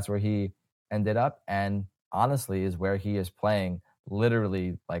 or that's where he ended up, and honestly is where he is playing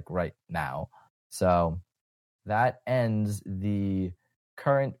literally like right now. So that ends the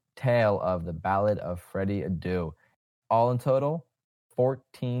current tale of the Ballad of Freddie Adu. All in total,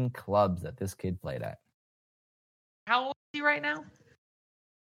 14 clubs that this kid played at. How old is he right now?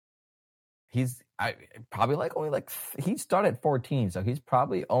 He's probably he started at 14, so he's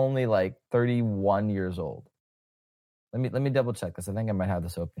probably only like 31 years old. Let me double check this. I think I might have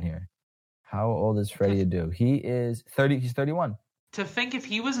this open here. How old is Freddie Adu? He is 30. He's 31. To think if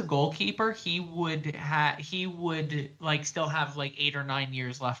he was a goalkeeper, he would like still have like 8 or 9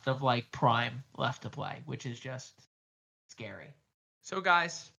 years left of like prime left to play, which is just scary. So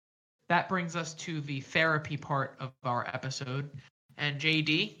guys, that brings us to the therapy part of our episode. And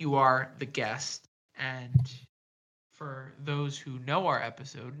JD, you are the guest. And for those who know our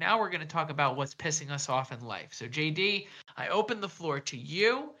episode, now we're going to talk about what's pissing us off in life. So JD, I open the floor to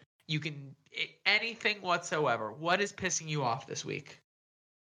you. You can anything whatsoever. What is pissing you off this week?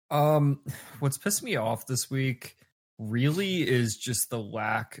 What's pissing me off this week really is just the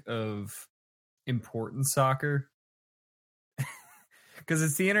lack of important soccer. Because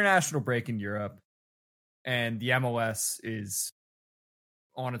it's the international break in Europe, and the MLS is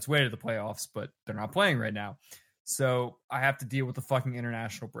on its way to the playoffs, but they're not playing right now. So I have to deal with the fucking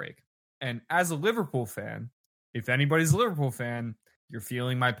international break. And as a Liverpool fan, if anybody's a Liverpool fan, you're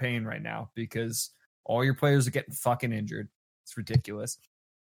feeling my pain right now because all your players are getting fucking injured. It's ridiculous.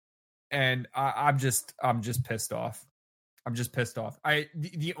 And I'm just pissed off. I'm just pissed off.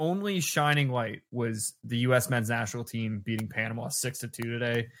 The only shining light was the U.S. men's national team beating Panama 6-2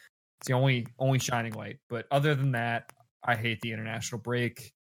 today. It's the only shining light. But other than that, I hate the international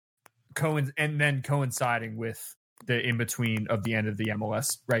break. And then coinciding with the in-between of the end of the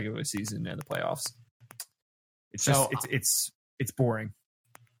MLS regular season and the playoffs. It's just, it's boring.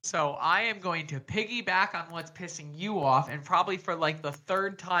 So I am going to piggyback on what's pissing you off, and probably for like the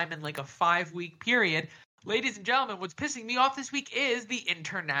third time in like a 5-week period. Ladies and gentlemen, what's pissing me off this week is the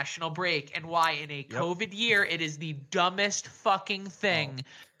international break, and why in a COVID year it is the dumbest fucking thing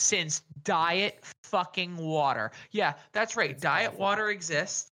since diet fucking water. Yeah, that's right. Diet water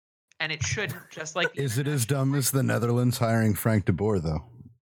exists, and it shouldn't, just like... Is it as dumb as the Netherlands hiring Frank de Boer, though?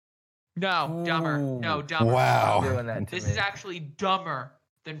 No, dumber. No, dumber. Wow. This is actually dumber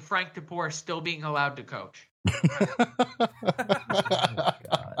than Frank de Boer still being allowed to coach.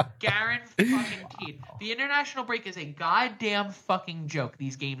 Garen fucking Teed. The international break is a goddamn fucking joke.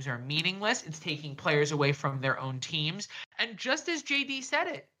 These games are meaningless. It's taking players away from their own teams. And just as JD said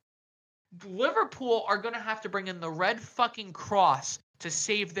it, Liverpool are going to have to bring in the red fucking cross to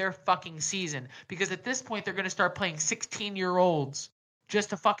save their fucking season. Because at this point, they're going to start playing 16-year-olds just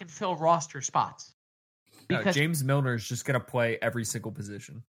to fucking fill roster spots. Because James Milner is just going to play every single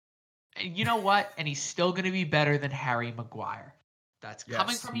position. And you know what? And he's still going to be better than Harry Maguire. That's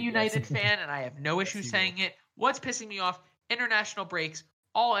coming from a United fan, and I have no issue saying it. What's pissing me off? International breaks,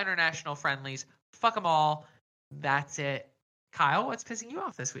 all international friendlies. Fuck them all. That's it. Kyle, what's pissing you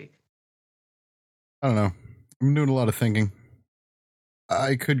off this week? I don't know. I'm doing a lot of thinking.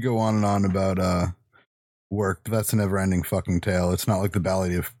 I could go on and on about work, but that's a never-ending fucking tale. It's not like the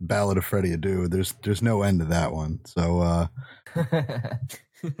Ballad of Freddie Adu. There's no end to that one. So,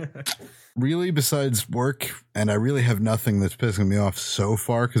 really, besides work, and I really have nothing that's pissing me off so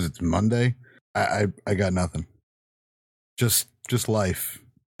far because it's Monday. I got nothing. Just life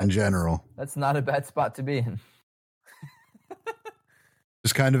in general. That's not a bad spot to be in.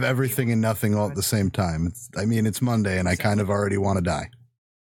 Just kind of everything and nothing all at the same time. It's Monday, and I kind of already want to die.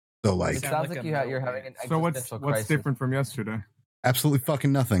 So, like, it sounds like you're having an so existential what's crisis. different from yesterday? absolutely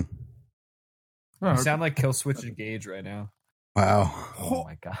fucking nothing. You sound like Killswitch and Gage right now. Wow. Oh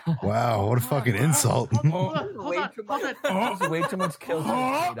my god. Wow, what a fucking insult. Hold on. There's way too much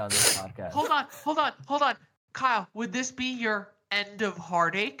Killswitch hate on this podcast. Hold on. Kyle, would this be your end of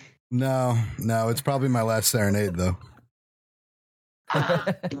heartache? No, it's probably my last serenade, though. Oh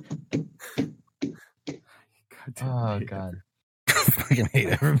god. I fucking hate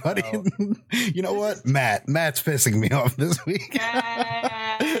everybody. Oh. You know what? Matt's pissing me off this week.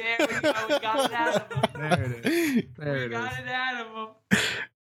 Yeah, there we go. We got it out of him. There it is. We got it out of him.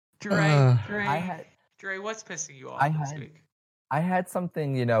 Dre, what's pissing you off this week? I had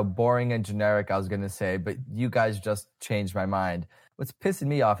something, boring and generic I was going to say, but you guys just changed my mind. What's pissing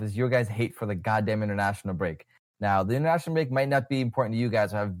me off is your guys' hate for the goddamn international break. Now, the international break might not be important to you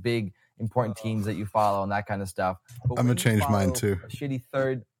guys who have big, important teams that you follow and that kind of stuff. But I'm going to change mine too. A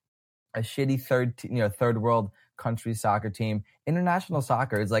shitty third world country soccer team, international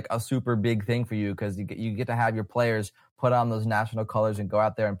soccer is like a super big thing for you because you get to have your players put on those national colors and go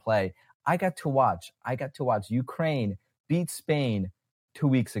out there and play. I got to watch Ukraine beat Spain 2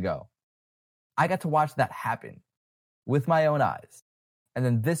 weeks ago. I got to watch that happen with my own eyes. And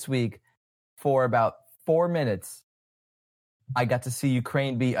then this week, for about 4 minutes, I got to see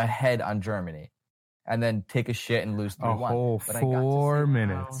Ukraine be ahead on Germany and then take a shit and lose 3-1. A whole 4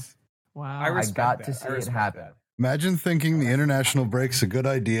 minutes. Wow. I got to see it happen. Imagine thinking the international break's a good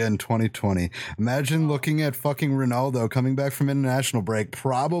idea in 2020. Imagine looking at fucking Ronaldo coming back from international break,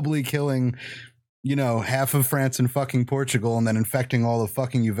 probably killing, half of France and fucking Portugal and then infecting all of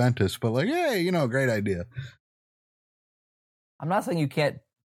fucking Juventus. But like, hey, great idea. I'm not saying you can't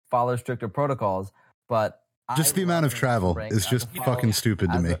follow stricter protocols, but just the amount of travel is just fucking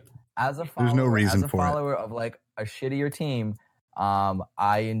stupid to me. There's no reason for it. As a follower of like a shittier team,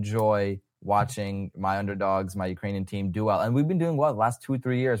 I enjoy watching my underdogs, my Ukrainian team do well. And we've been doing well the last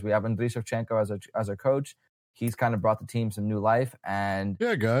 2-3 years. We have Andriy Shevchenko as our coach. He's kind of brought the team some new life. And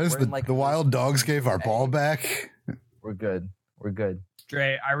yeah, guys, the Wild Dogs gave our ball back. We're good.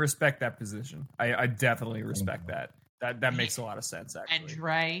 Dre, I respect that position. I definitely respect that. That makes a lot of sense, actually. And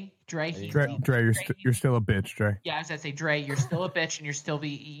Dre, you're still a bitch, Dre. Yeah, I was gonna say, Dre, you're still a bitch, and you're still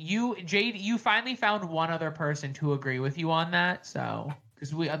you finally found one other person to agree with you on that. So, because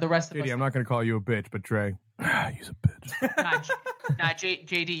the rest of us, I'm not gonna call you a bitch, but Dre, he's a bitch.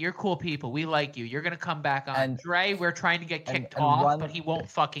 JD, you're cool people. We like you. You're gonna come back on. And Dre, we're trying to get kicked off, but he won't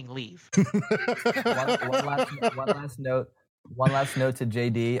fucking leave. One last note to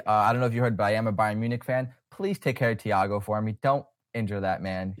JD. I don't know if you heard, but I am a Bayern Munich fan. Please take care of Thiago for me. Don't injure that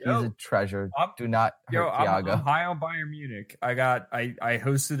man. He's a treasure. Do not hurt Thiago. I'm high on Bayern Munich. I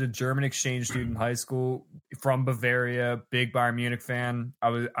hosted a German exchange student in high school from Bavaria. Big Bayern Munich fan.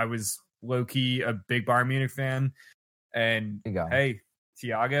 I was low key a big Bayern Munich fan. And hey,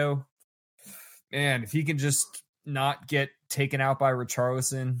 Thiago, man, if he can just not get taken out by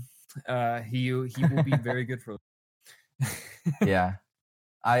Richarlison, he will be very good for them. Yeah.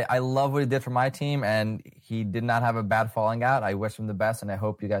 I love what he did for my team, and he did not have a bad falling out. I wish him the best, and I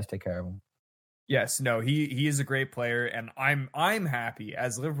hope you guys take care of him. Yes, no, he is a great player, and I'm happy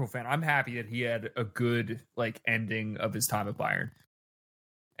as a Liverpool fan. I'm happy that he had a good ending of his time at Bayern,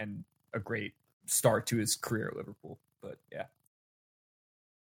 and a great start to his career at Liverpool. But yeah,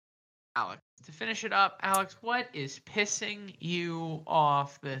 Alex, to finish it up, Alex, what is pissing you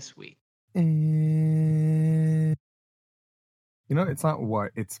off this week? It's not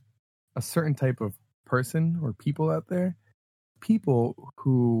it's a certain type of person or people out there. People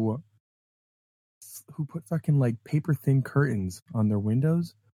who put fucking paper thin curtains on their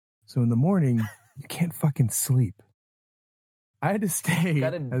windows. So in the morning, you can't fucking sleep. I had to stay,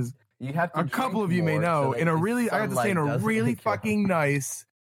 as a couple of you may know, in a really fucking nice,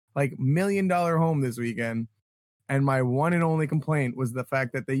 $1 million home this weekend. And my one and only complaint was the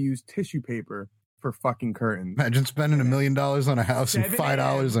fact that they used tissue paper for fucking curtains. Imagine spending $1 million on a house and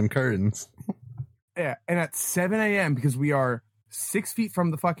 $5 on curtains. Yeah, and at 7 a.m., because we are 6 feet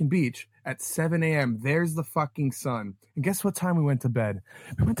from the fucking beach, at 7 a.m., there's the fucking sun. And guess what time we went to bed?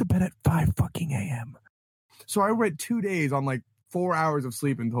 We went to bed at 5 fucking a.m. So I read 2 days on 4 hours of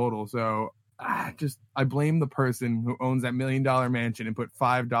sleep in total. So I blame the person who owns that $1 million mansion and put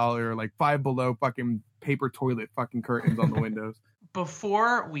 $5, Five Below fucking paper toilet fucking curtains on the windows.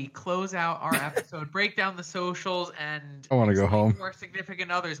 Before we close out our episode, break down the socials and I want to go home. To our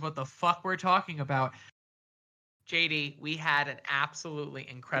significant others, what the fuck we're talking about. JD, we had an absolutely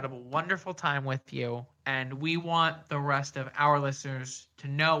incredible, wonderful time with you, and we want the rest of our listeners to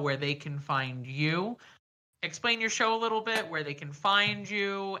know where they can find you. Explain your show a little bit, where they can find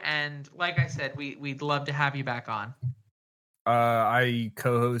you, and like I said, we'd love to have you back on. I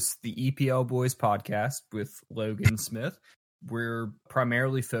co-host the EPL Boys podcast with Logan Smith. We're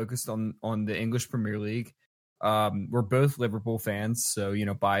primarily focused on the English Premier League. We're both Liverpool fans, so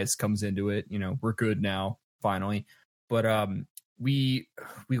bias comes into it. We're good now, finally. But we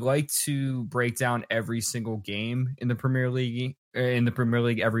like to break down every single game in the Premier League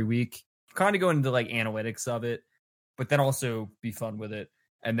every week. Kind of go into analytics of it, but then also be fun with it.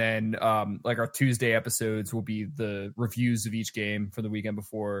 And then our Tuesday episodes will be the reviews of each game for the weekend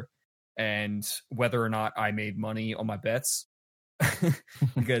before, and whether or not I made money on my bets.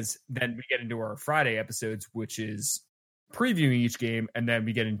 Because then we get into our Friday episodes, which is previewing each game, and then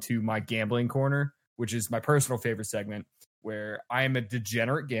we get into my gambling corner, which is my personal favorite segment, where I am a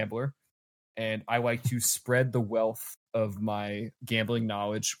degenerate gambler and I like to spread the wealth of my gambling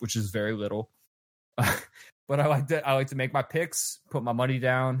knowledge, which is very little. But I like to make my picks, put my money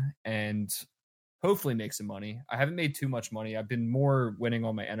down, and hopefully make some money. I haven't made too much money. I've been more winning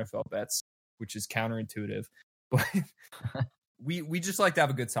on my NFL bets, which is counterintuitive. But we just like to have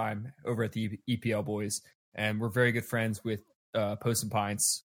a good time over at the EPL boys, and we're very good friends with Posts and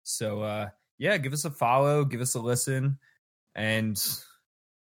Pints. So yeah, give us a follow, give us a listen, and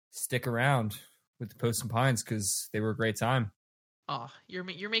stick around with the Posts and Pints because they were a great time. Oh,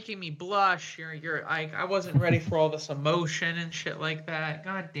 you're making me blush. I wasn't ready for all this emotion and shit like that.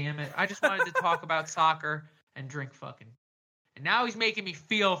 God damn it! I just wanted to talk about soccer and drink fucking. And now he's making me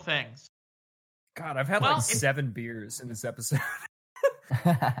feel things. God, I've had 7 beers in this episode.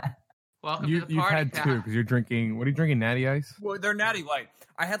 Welcome to the party. You've had 2 because you're drinking. What are you drinking? Natty Ice? Well, they're Natty Light.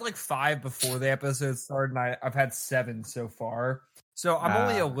 I had 5 before the episode started, and I've had 7 so far. So I'm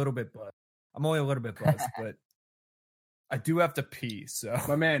only a little bit buzzed. But I do have to pee. So,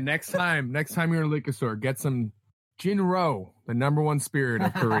 my man, next time you're in a liquor store, get some Jinro, the #1 spirit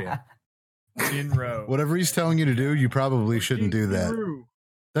of Korea. Jinro. Whatever he's telling you to do, you probably shouldn't do that.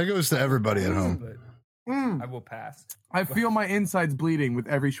 That goes to everybody at home. I will pass. I feel my insides bleeding with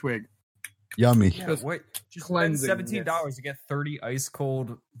every swig. Yummy. Yeah, just spend $17 to get 30 ice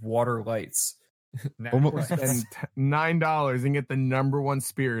cold water lights. Spend $9 and get the #1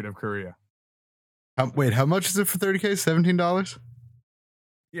 spirit of Korea. Wait, how much is it for 30K? $17?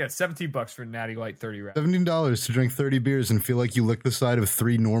 Yeah, $17 for Natty Light 30 rounds. $17 to drink 30 beers and feel like you lick the side of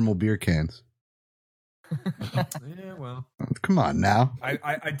 3 normal beer cans. Yeah, well, come on now.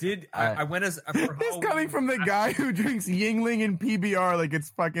 I did. I went as this coming from the guy who drinks Yingling and PBR like it's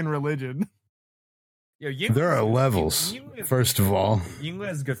fucking religion. There are levels. First of all, Yingling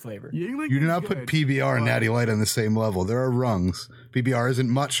has good flavor. You do not put PBR and Natty Light on the same level. There are rungs. PBR isn't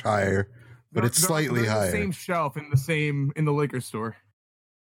much higher, but it's slightly higher. The same shelf in the liquor store.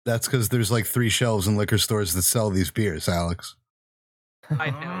 That's because there's 3 shelves in liquor stores that sell these beers, Alex. I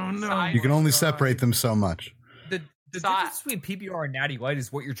know. No. You can only separate them so much. The difference between PBR and Natty Light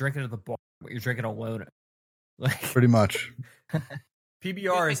is what you're drinking at the bar, what you're drinking alone. Pretty much.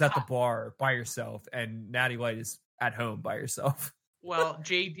 PBR is at the bar by yourself, and Natty Light is at home by yourself. Well,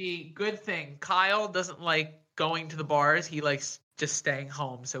 JD, good thing. Kyle doesn't like going to the bars. He likes just staying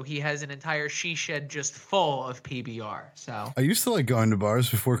home. So he has an entire she shed just full of PBR. So I used to like going to bars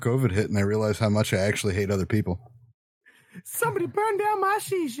before COVID hit, and I realized how much I actually hate other people. Somebody burned down my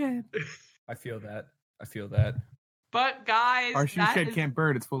she shed. I feel that. But guys, our she shed can't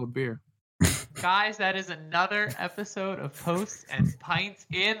burn. It's full of beer. Guys, that is another episode of Posts and Pints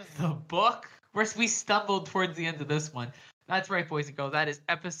in the book. We stumbled towards the end of this one. That's right, boys and girls. That is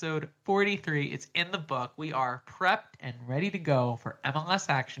episode 43. It's in the book. We are prepped and ready to go for MLS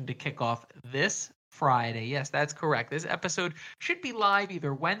action to kick off this Friday. Yes, that's correct. This episode should be live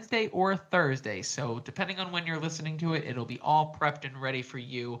either Wednesday or Thursday. So depending on when you're listening to it, it'll be all prepped and ready for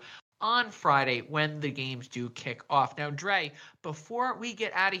you on Friday when the games do kick off. Now, Dre, before we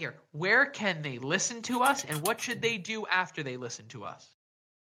get out of here, where can they listen to us and what should they do after they listen to us?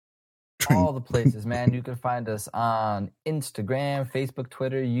 All the places, man. You can find us on Instagram, Facebook,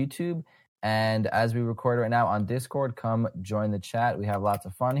 Twitter, YouTube, and as we record right now on Discord, come join the chat. We have lots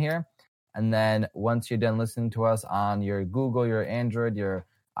of fun here. And then once you're done listening to us on your Google, your Android, your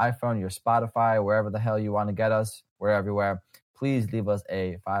iPhone, your Spotify, wherever the hell you want to get us, we're everywhere. Please leave us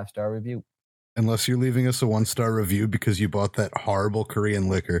a 5-star review. Unless you're leaving us a 1-star review because you bought that horrible Korean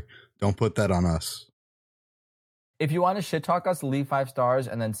liquor, don't put that on us. If you want to shit talk us, leave 5 stars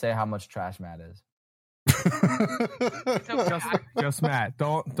and then say how much trash Matt is. Just Matt.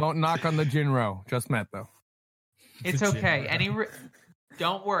 Don't knock on the Jinro. Just Matt though. It's okay.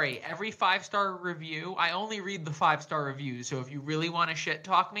 Don't worry. Every 5-star review, I only read the 5-star reviews. So if you really want to shit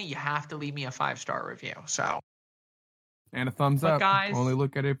talk me, you have to leave me a 5-star review. So. And a thumbs up. Guys, only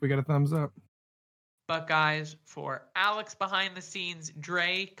look at it if we get a thumbs up. But guys, for Alex behind the scenes,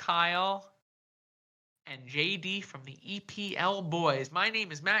 Dre, Kyle, and JD from the EPL boys. My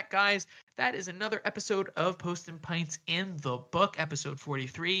name is Matt, guys. That is another episode of Posts and Pints in the book. Episode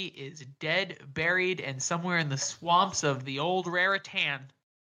 43 is dead, buried, and somewhere in the swamps of the old Raritan.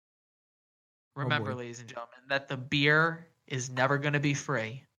 Remember, ladies and gentlemen, that the beer is never going to be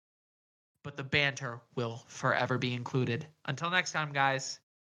free, but the banter will forever be included. Until next time, guys,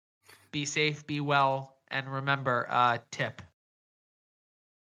 be safe, be well, and remember, tip.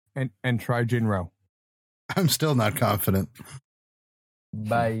 And try Jinro. I'm still not confident.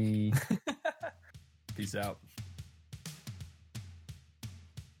 Bye. Peace out.